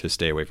Cabinet to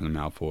stay away from the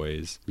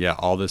Malfoys. Yeah,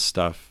 all this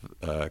stuff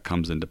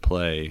comes into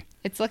play.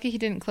 It's lucky he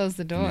didn't close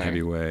the door. In a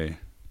heavy way.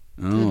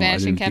 The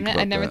Vanishing Cabinet?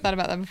 I'd never thought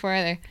about that before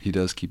either. He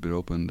does keep it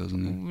open,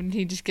 doesn't he? Would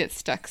he just get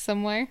stuck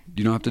somewhere?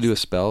 You don't have to do a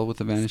spell with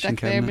the Vanishing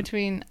Cabinet? There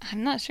between...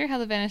 I'm not sure how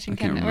the Vanishing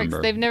Cabinet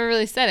works. They've never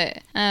really said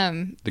it.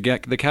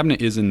 The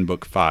cabinet is in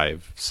book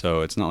 5,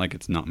 so it's not like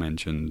it's not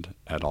mentioned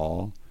at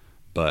all,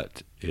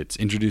 but it's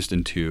introduced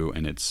in 2,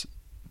 and it's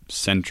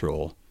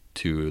central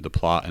to the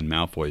plot and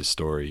Malfoy's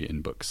story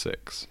in book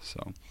 6.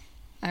 So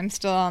I'm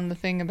still on the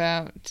thing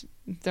about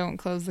don't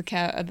close the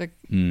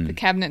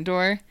cabinet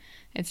door.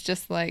 It's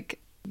just like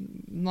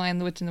Lion,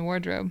 the Witch, and the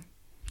Wardrobe.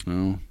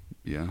 Oh,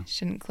 yeah.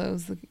 Shouldn't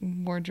close the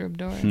wardrobe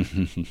door.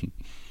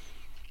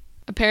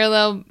 A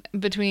parallel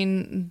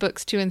between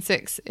books 2 and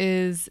 6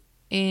 is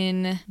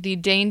in the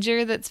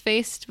danger that's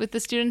faced with the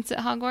students at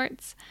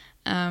Hogwarts.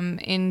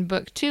 In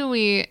book 2,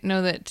 we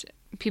know that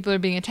people are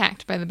being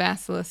attacked by the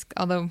basilisk,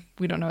 although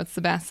we don't know it's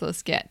the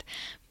basilisk yet.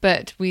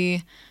 But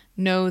we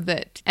know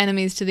that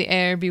enemies to the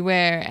heir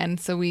beware, and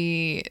so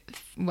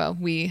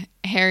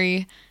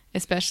Harry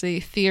especially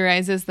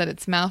theorizes that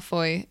it's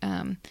Malfoy,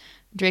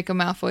 Draco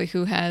Malfoy,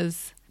 who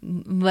has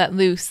let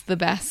loose the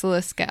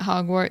basilisk at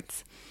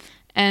Hogwarts.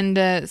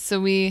 And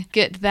so we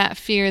get that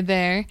fear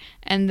there.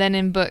 And then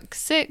in book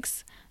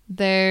 6,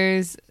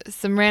 there's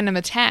some random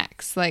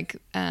attacks,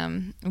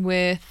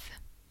 with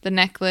the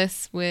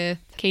necklace with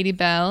Katie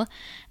Bell,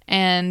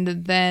 and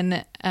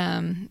then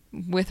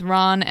with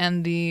Ron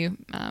and the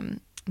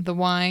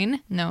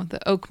wine. No,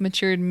 the oak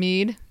matured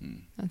mead.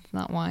 That's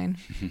not wine.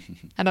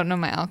 I don't know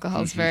my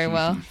alcohols very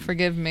well.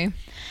 Forgive me.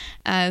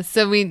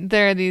 So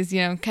there are these,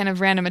 kind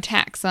of random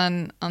attacks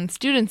on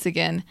students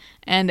again.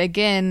 And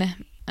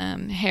again,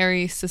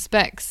 Harry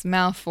suspects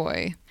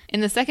Malfoy. In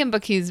the second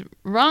book, he's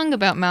wrong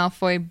about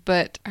Malfoy,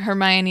 but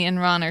Hermione and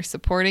Ron are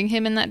supporting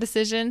him in that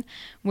decision.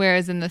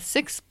 Whereas in the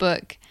 6th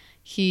book,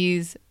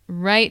 he's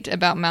right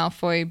about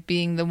Malfoy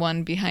being the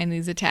one behind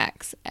these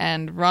attacks,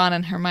 and Ron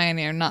and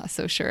Hermione are not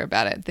so sure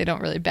about it. They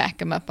don't really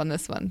back him up on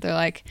this one. They're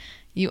like,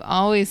 you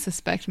always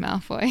suspect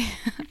Malfoy.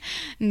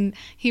 And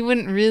he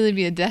wouldn't really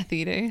be a Death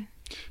Eater.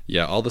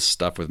 Yeah, all the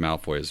stuff with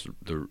Malfoy is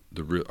the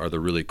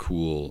really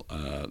cool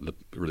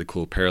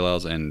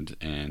parallels,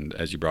 and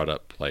as you brought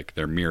up, like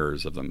they're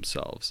mirrors of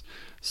themselves.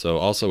 So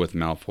also with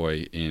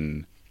Malfoy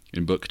in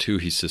book 2,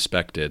 he's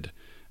suspected,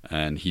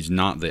 and he's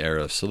not the heir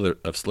of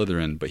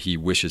Slytherin, but he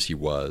wishes he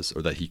was,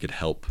 or that he could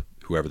help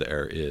whoever the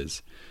heir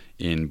is.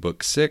 In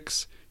book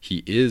 6,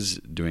 he is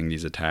doing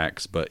these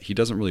attacks, but he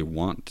doesn't really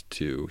want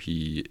to.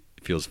 He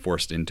feels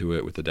forced into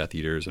it with the Death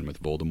Eaters and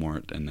with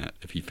Voldemort, and that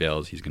if he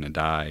fails, he's going to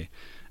die.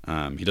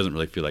 He doesn't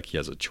really feel like he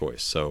has a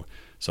choice. So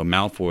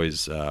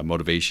Malfoy's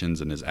motivations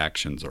and his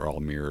actions are all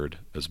mirrored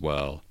as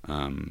well.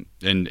 And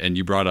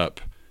you brought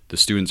up the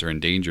students are in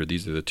danger.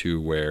 These are the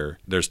two where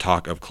there's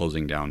talk of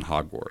closing down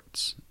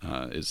Hogwarts,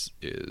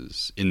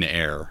 is in the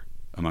air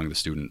among the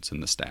students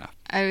and the staff.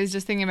 I was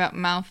just thinking about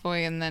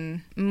Malfoy and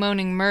then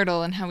Moaning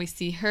Myrtle and how we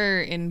see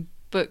her in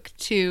book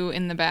 2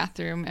 in the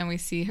bathroom, and we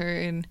see her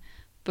in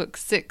book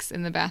 6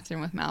 in the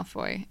bathroom with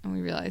Malfoy, and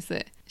we realize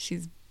that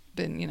she's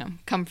been,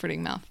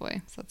 comforting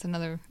Malfoy. So that's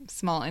another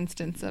small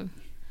instance of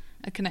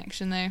a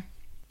connection there.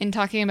 In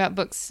talking about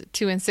books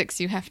 2 and 6,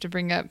 you have to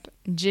bring up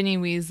Ginny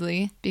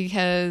Weasley,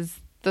 because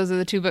those are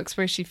the two books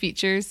where she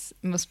features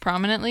most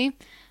prominently.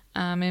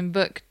 In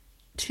book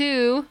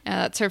 2,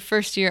 that's her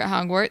first year at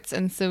Hogwarts,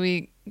 and so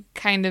we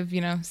kind of,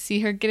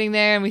 see her getting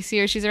there, and we see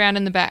her, she's around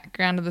in the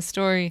background of the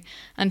story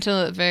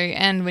until at the very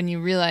end, when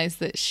you realize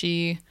that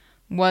she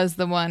was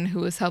the one who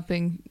was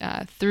helping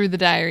through the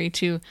diary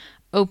to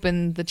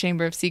open the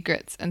Chamber of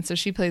Secrets, and so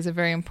she plays a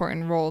very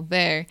important role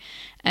there.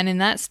 And in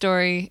that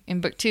story,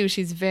 in book 2,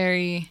 she's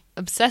very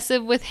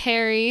obsessive with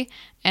Harry,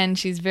 and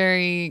she's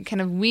very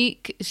kind of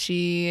weak.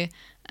 She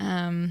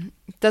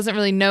doesn't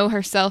really know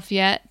herself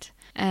yet,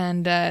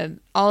 and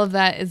all of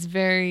that is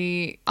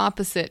very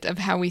opposite of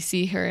how we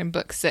see her in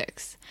book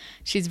 6.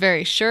 She's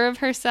very sure of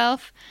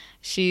herself.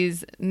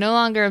 She's no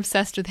longer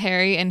obsessed with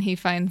Harry, and he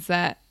finds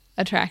that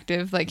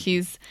attractive. Like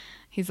he's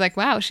like,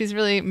 wow, she's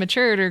really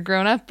matured or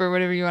grown up or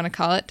whatever you want to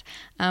call it.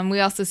 We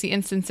also see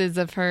instances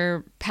of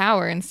her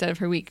power instead of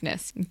her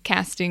weakness,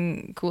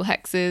 casting cool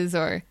hexes,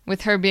 or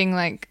with her being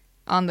like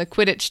on the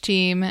Quidditch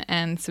team,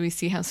 and so we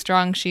see how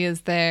strong she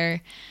is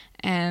there,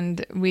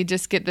 and we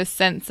just get this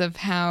sense of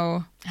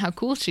how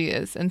cool she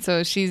is. And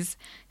so she's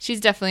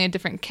definitely a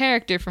different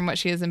character from what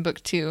she is in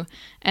book 2.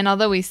 And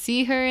although we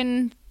see her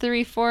in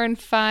 3, 4, and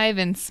 5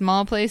 in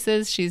small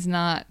places, she's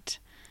not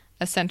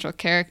a central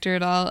character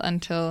at all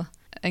until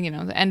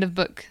the end of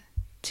book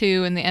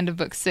 2 and the end of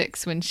book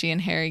 6, when she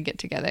and Harry get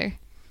together.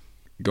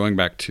 Going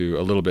back to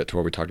a little bit to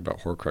what we talked about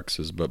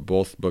Horcruxes, but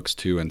both books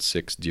 2 and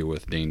 6 deal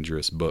with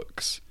dangerous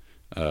books.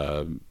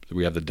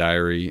 We have the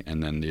diary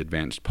and then the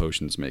advanced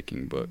potions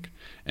making book.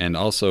 And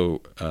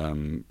also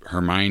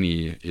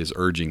Hermione is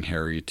urging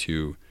Harry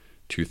to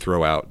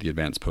throw out the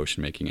advanced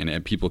potion making,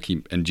 and people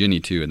keep, and Ginny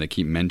too, and they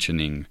keep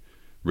mentioning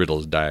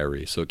Riddle's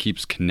diary. So it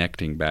keeps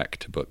connecting back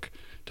to book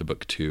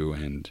 2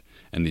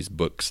 and these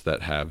books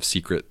that have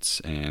secrets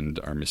and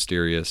are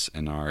mysterious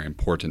and are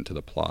important to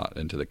the plot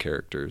and to the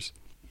characters.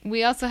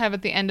 We also have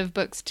at the end of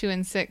books 2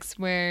 and 6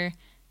 where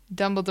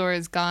Dumbledore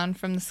is gone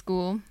from the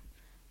school.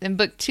 In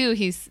book 2,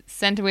 he's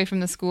sent away from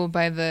the school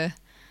by the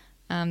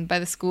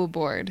school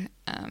board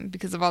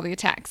because of all the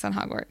attacks on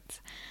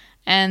Hogwarts.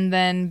 And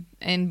then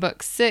in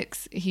book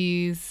 6,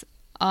 he's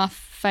off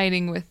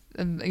fighting with,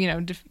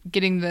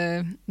 getting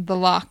the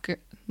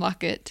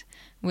locket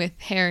with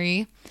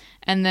Harry.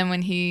 And then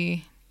when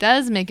he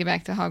does make it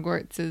back to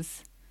Hogwarts,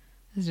 is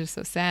just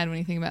so sad when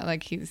you think about,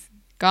 like, he's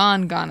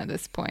gone at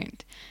this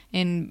point.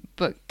 In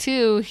book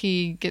 2,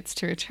 he gets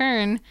to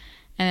return,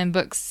 and in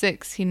book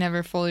 6, he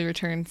never fully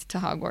returns to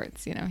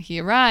Hogwarts. He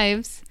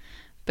arrives,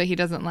 but he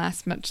doesn't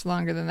last much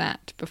longer than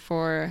that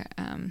before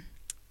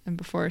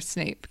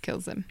Snape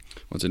kills him.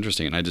 What's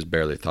interesting, and I just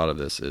barely thought of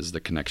this, is the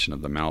connection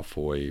of the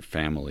Malfoy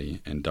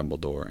family and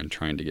Dumbledore and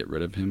trying to get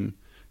rid of him.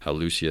 How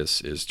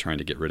Lucius is trying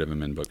to get rid of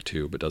him in book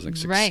 2, but doesn't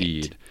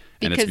succeed. Right.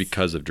 And it's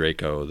because of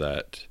Draco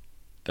that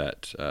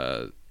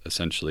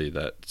essentially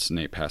that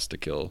Snape has to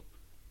kill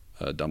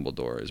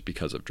Dumbledore, is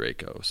because of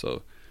Draco.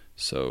 So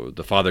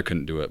the father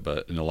couldn't do it,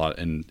 but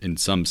in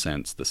some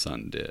sense the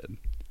son did.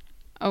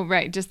 Oh,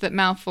 right. Just that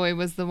Malfoy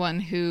was the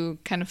one who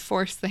kind of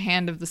forced the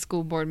hand of the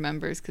school board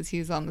members, because he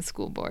was on the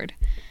school board,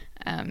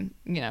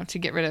 to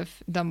get rid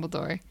of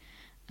Dumbledore.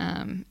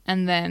 And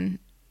then,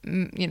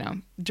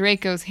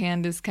 Draco's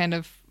hand is kind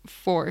of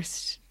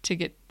forced to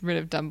get rid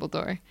of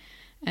Dumbledore.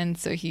 And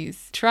so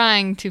he's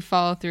trying to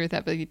follow through with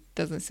that, but he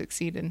doesn't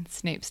succeed, and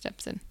Snape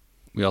steps in.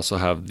 We also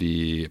have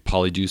the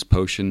Polyjuice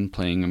Potion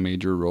playing a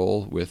major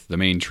role, with the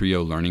main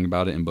trio learning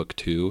about it in book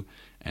 2,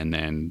 and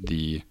then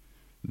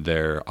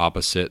their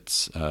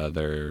opposites,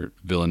 their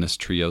villainous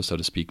trio, so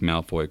to speak,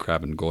 Malfoy,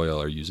 Crabbe, and Goyle,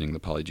 are using the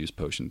Polyjuice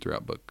Potion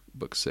throughout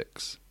book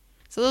 6.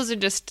 So those are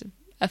just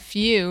a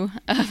few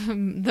of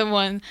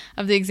the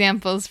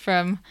examples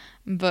from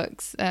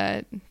books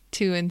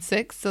 2 and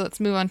 6. So let's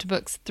move on to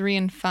books 3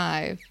 and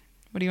 5.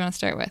 What do you want to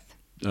start with?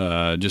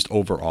 Just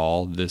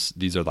overall,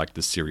 these are like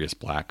the Sirius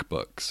Black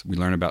books. We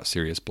learn about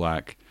Sirius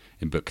Black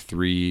in book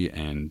 3,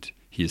 and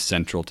he is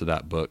central to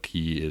that book.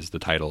 He is the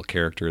title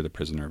character, the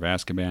prisoner of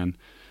Azkaban.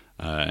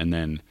 And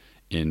then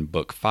in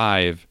book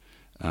 5,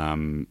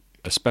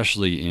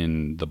 especially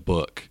in the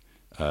book,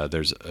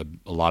 there's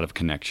a lot of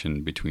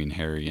connection between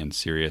Harry and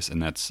Sirius,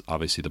 and that's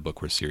obviously the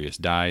book where Sirius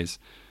dies.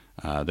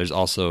 There's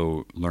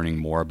also learning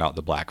more about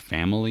the Black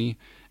family,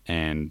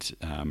 and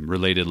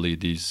relatedly,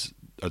 these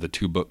are the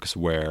 2 books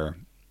where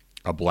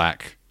a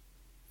Black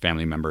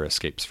family member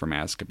escapes from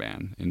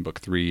Azkaban. In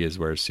book 3 is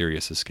where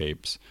Sirius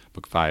escapes.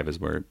 Book 5 is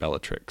where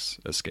Bellatrix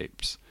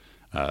escapes.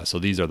 So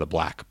these are the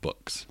Black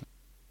books.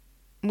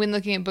 When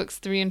looking at books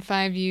 3 and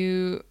 5,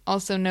 you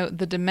also note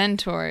the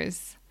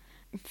Dementors.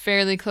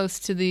 Fairly close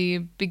to the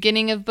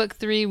beginning of book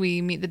 3,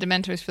 we meet the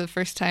Dementors for the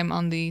first time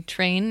on the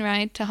train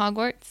ride to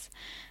Hogwarts.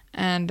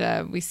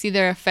 And we see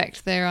their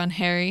effect there on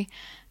Harry.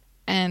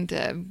 And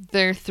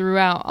there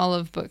throughout all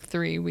of book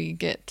 3, we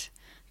get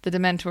the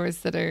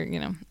Dementors that are,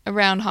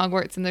 around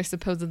Hogwarts, and they're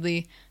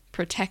supposedly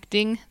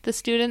protecting the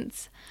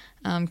students,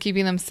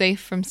 keeping them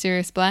safe from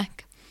Sirius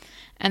Black.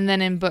 And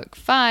then in book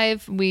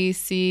 5, we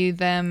see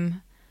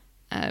them,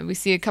 we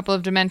see a couple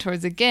of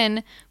Dementors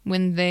again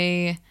when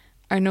they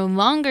are no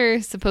longer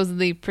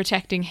supposedly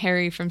protecting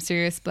Harry from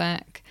Sirius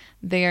Black.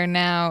 They are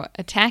now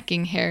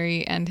attacking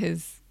Harry and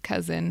his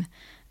cousin,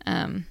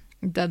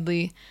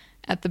 Dudley,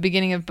 at the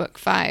beginning of book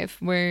 5,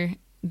 where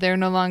they're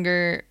no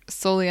longer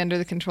solely under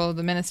the control of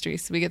the Ministry.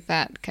 So we get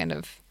that kind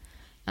of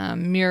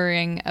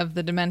mirroring of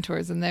the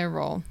Dementors and their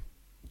role.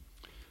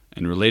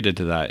 And related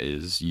to that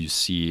is you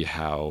see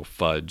how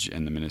Fudge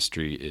and the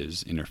Ministry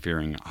is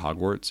interfering at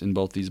Hogwarts in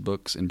both these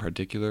books in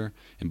particular.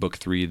 In book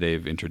 3,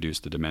 they've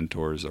introduced the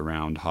Dementors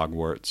around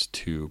Hogwarts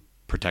to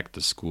protect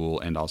the school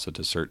and also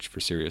to search for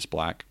Sirius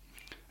Black,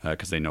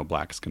 because they know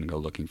Black is going to go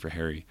looking for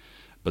Harry.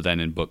 But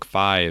then in book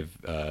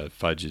 5,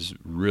 Fudge is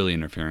really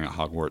interfering at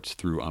Hogwarts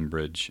through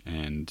Umbridge,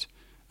 and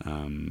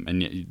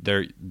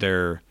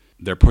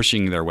they're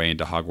pushing their way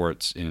into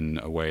Hogwarts in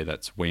a way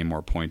that's way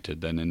more pointed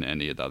than in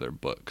any of the other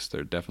books.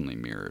 They're definitely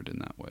mirrored in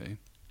that way.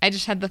 I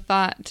just had the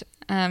thought,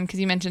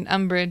 because you mentioned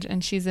Umbridge,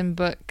 and she's in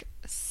book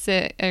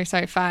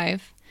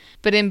 5.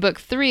 But in book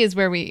 3 is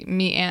where we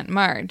meet Aunt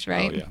Marge,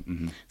 right? Oh, yeah.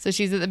 Mm-hmm. So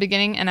she's at the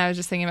beginning, and I was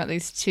just thinking about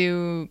these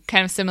 2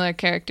 kind of similar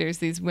characters,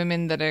 these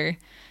women that are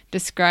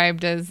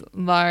described as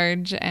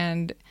large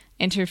and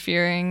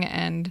interfering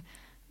and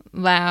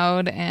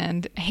loud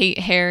and hate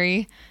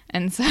Harry.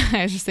 And so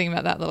I was just thinking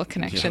about that little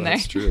connection there. Yeah,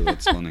 that's true.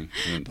 That's funny.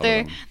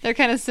 They're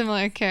kind of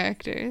similar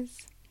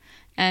characters.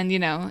 And,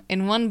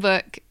 in one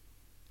book,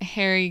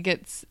 Harry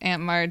gets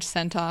Aunt Marge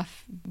sent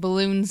off,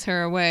 balloons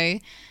her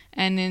away.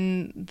 And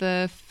in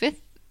the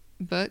 5th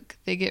book,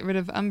 they get rid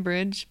of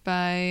Umbridge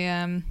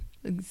by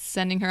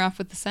sending her off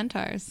with the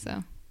centaurs.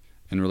 So.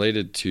 And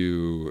related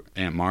to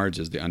Aunt Marge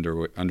is the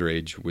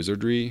underage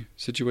wizardry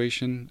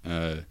situation.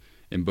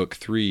 In book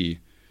 3,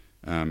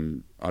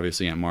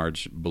 obviously Aunt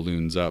Marge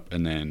balloons up,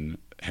 and then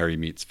Harry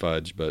meets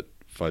Fudge, but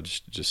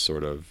Fudge just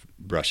sort of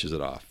brushes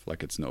it off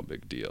like it's no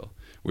big deal,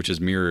 which is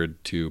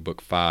mirrored to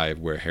book 5,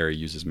 where Harry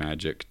uses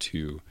magic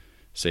to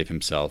save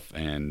himself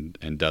and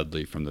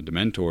Dudley from the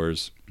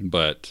Dementors,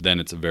 but then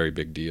it's a very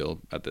big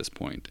deal at this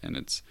point, and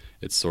it's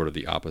sort of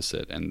the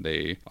opposite, and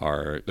they're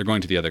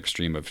going to the other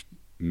extreme of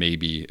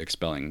maybe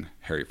expelling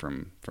Harry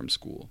from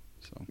school.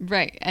 So.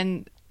 Right,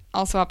 and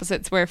also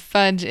opposites where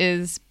Fudge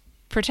is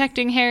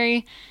protecting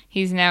Harry.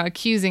 He's now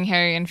accusing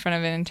Harry in front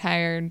of an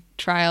entire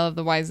trial of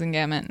the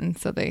Wizengamot, and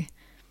so I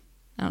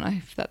don't know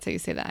if that's how you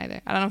say that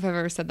either. I don't know if I've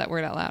ever said that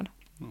word out loud.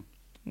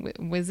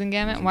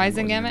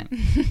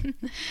 Wizengamot?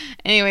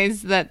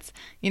 Anyways, that's,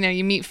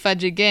 you meet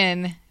Fudge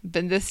again,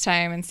 but this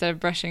time, instead of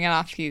brushing it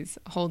off, he's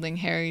holding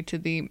Harry to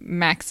the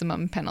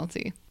maximum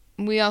penalty.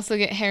 We also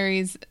get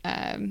Harry's,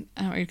 I don't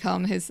know what you call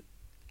them, his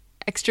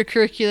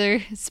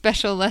extracurricular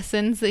special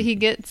lessons that he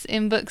gets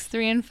in books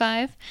 3 and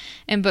 5.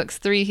 In books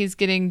 3, he's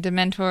getting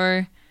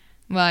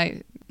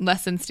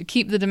lessons to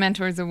keep the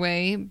Dementors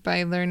away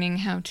by learning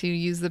how to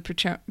use the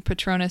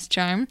Patronus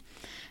charm.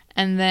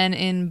 And then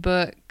in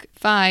book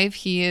 5,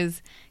 he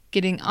is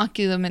getting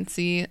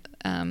occlumency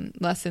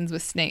lessons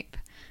with Snape.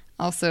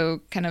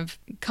 Also, kind of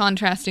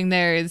contrasting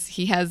there is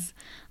he has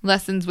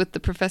lessons with the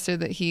professor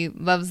that he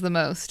loves the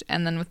most,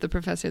 and then with the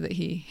professor that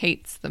he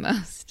hates the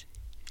most.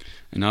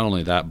 And not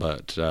only that,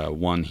 but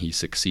one he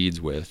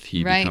succeeds with,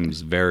 he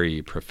becomes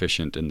very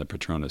proficient in the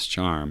Patronus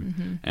charm,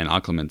 mm-hmm. and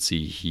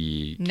occlumency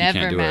he never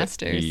can't do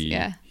masters.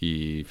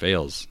 He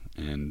fails,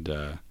 and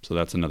so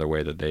that's another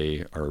way that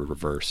they are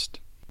reversed.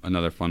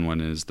 Another fun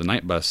one is the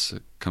night bus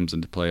comes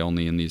into play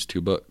only in these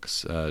 2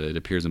 books. It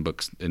appears in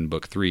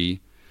book 3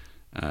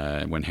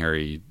 when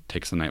Harry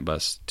takes the night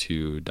bus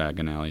to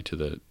Diagon Alley to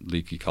the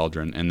Leaky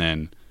Cauldron, and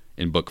then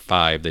in book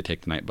 5 they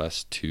take the night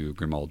bus to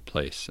Grimmauld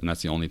Place, and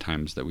that's the only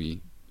times that we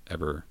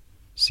ever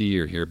see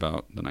or hear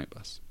about the night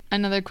bus.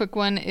 Another quick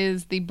one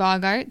is the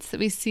Boggarts that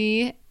we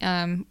see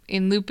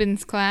in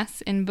Lupin's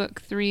class in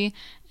book 3,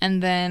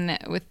 and then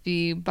with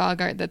the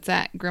Boggart that's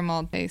at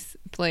Grimmauld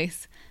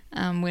Place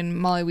when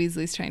Molly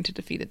Weasley's trying to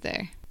defeat it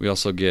there. We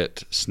also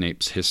get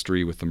Snape's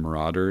history with the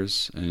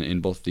Marauders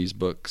in both these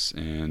books,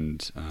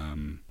 and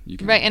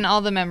right, and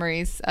all the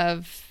memories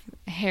of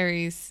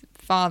Harry's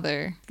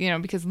father,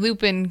 because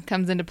Lupin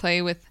comes into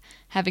play with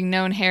having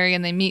known Harry,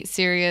 and they meet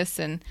Sirius,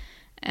 and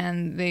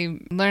they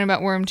learn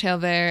about Wormtail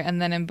there,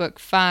 and then in book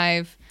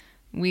 5,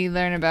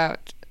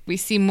 we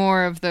see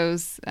more of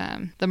those,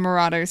 the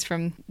Marauders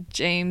from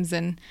James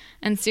and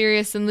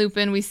Sirius and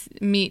Lupin. We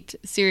meet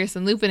Sirius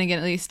and Lupin again,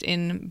 at least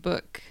in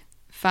book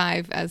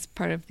 5, as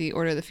part of the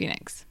Order of the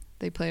Phoenix.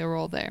 They play a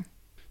role there.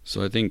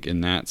 So I think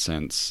in that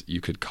sense, you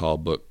could call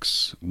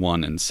books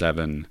 1 and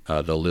 7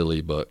 the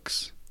Lily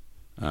books,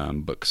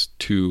 books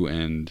 2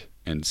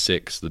 and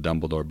 6 the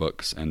Dumbledore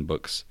books, and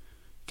books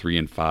 3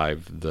 and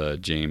 5 the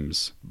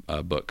James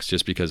books,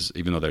 just because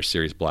even though they're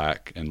Sirius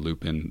Black and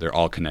Lupin, they're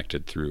all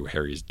connected through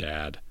Harry's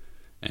dad,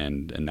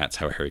 and that's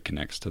how Harry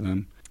connects to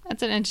them.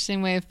 That's an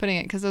interesting way of putting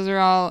it, because those are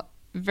all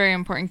very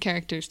important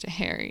characters to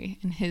Harry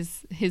and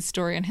his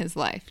story and his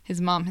life. His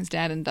mom, his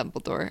dad, and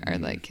Dumbledore are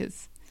like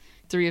his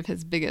 3 of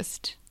his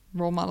biggest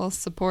role models,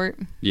 support.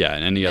 Yeah,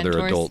 and any mentors.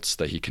 Other adults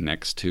that he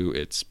connects to,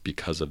 it's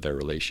because of their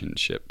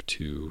relationship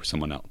to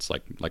someone else.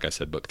 Like I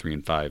said, book 3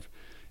 and 5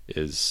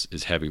 is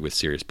heavy with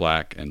Sirius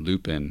Black and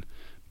Lupin,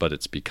 but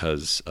it's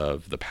because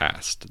of the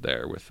past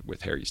there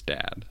with Harry's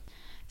dad.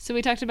 So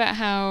we talked about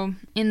how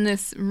in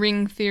this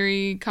ring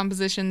theory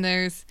composition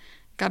there's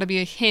got to be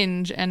a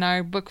hinge, and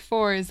our book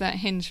 4 is that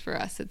hinge for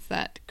us. It's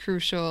that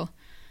crucial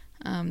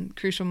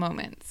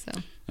moment. So.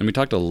 And we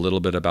talked a little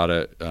bit about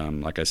it.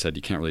 Like I said,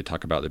 you can't really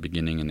talk about the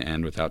beginning and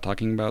end without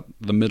talking about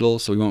the middle,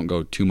 so we won't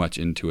go too much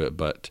into it,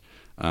 but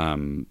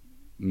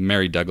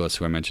Mary Douglas,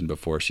 who I mentioned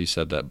before, she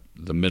said that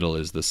the middle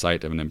is the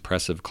site of an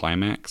impressive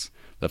climax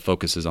that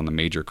focuses on the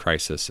major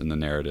crisis in the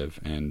narrative.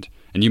 And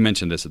you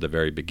mentioned this at the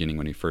very beginning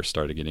when you first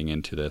started getting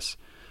into this,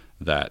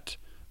 that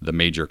the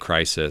major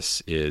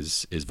crisis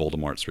is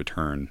Voldemort's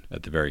return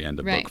at the very end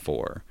of right. book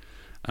 4.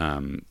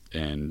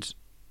 And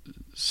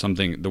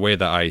the way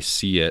that I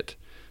see it,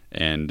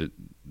 and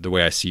the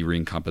way I see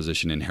ring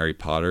composition in Harry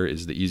Potter,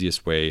 is the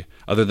easiest way,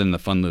 other than the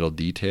fun little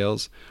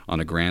details, on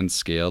a grand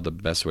scale, the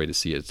best way to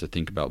see it is to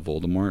think about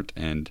Voldemort.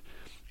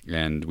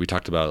 And we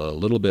talked about it a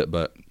little bit,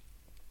 but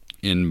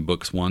in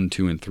books 1,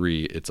 2, and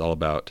 3, it's all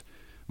about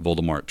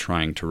Voldemort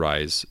trying to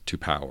rise to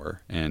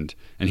power. And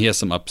he has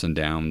some ups and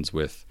downs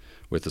with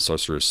the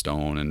Sorcerer's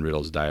Stone and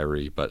Riddle's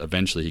Diary, but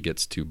eventually he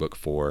gets to book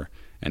 4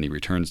 and he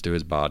returns to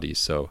his body.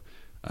 So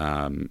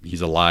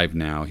he's alive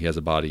now, he has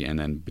a body, and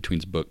then between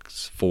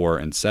books 4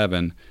 and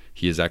 7,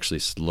 he is actually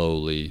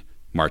slowly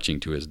marching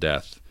to his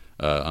death,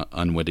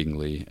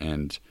 unwittingly,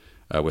 and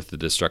with the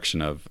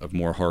destruction of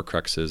more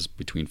Horcruxes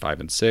between 5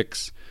 and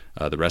 6,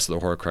 the rest of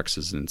the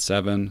Horcruxes in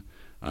 7,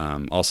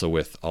 also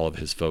with all of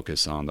his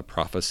focus on the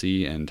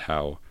prophecy and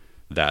how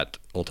that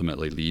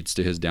ultimately leads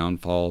to his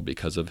downfall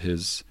because of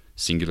his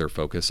singular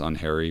focus on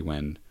Harry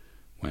when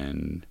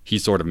he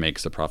sort of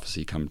makes the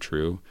prophecy come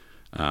true.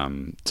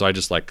 So I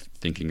just like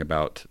thinking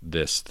about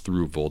this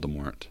through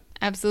Voldemort.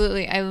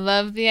 Absolutely. I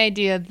love the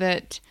idea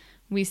that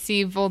we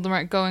see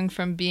Voldemort going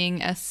from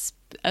being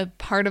a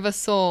part of a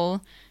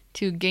soul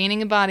to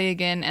gaining a body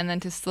again, and then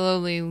to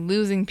slowly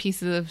losing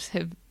pieces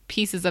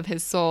of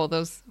his soul,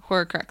 those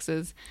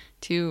Horcruxes,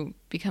 to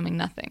becoming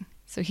nothing.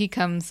 So he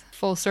comes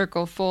full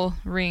circle, full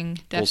ring,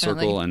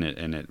 definitely. Full circle,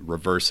 and it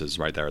reverses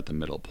right there at the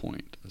middle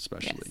point,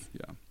 especially. Yes.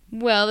 Yeah.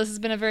 Well, this has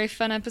been a very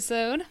fun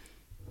episode.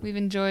 We've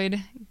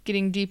enjoyed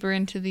getting deeper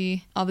into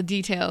all the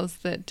details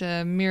that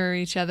mirror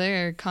each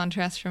other or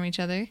contrast from each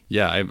other.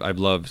 Yeah, I've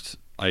loved.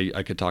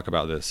 I could talk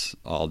about this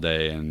all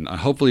day, and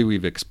hopefully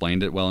we've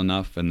explained it well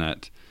enough, and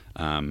that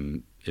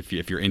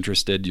if you're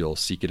interested, you'll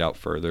seek it out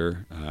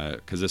further,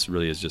 because this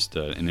really is just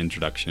an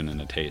introduction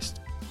and a taste.